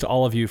 Thanks to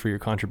all of you for your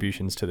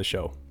contributions to the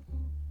show.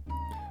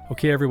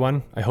 Okay,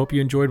 everyone, I hope you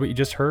enjoyed what you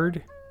just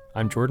heard.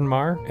 I'm Jordan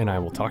Marr, and I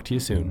will talk to you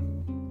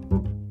soon.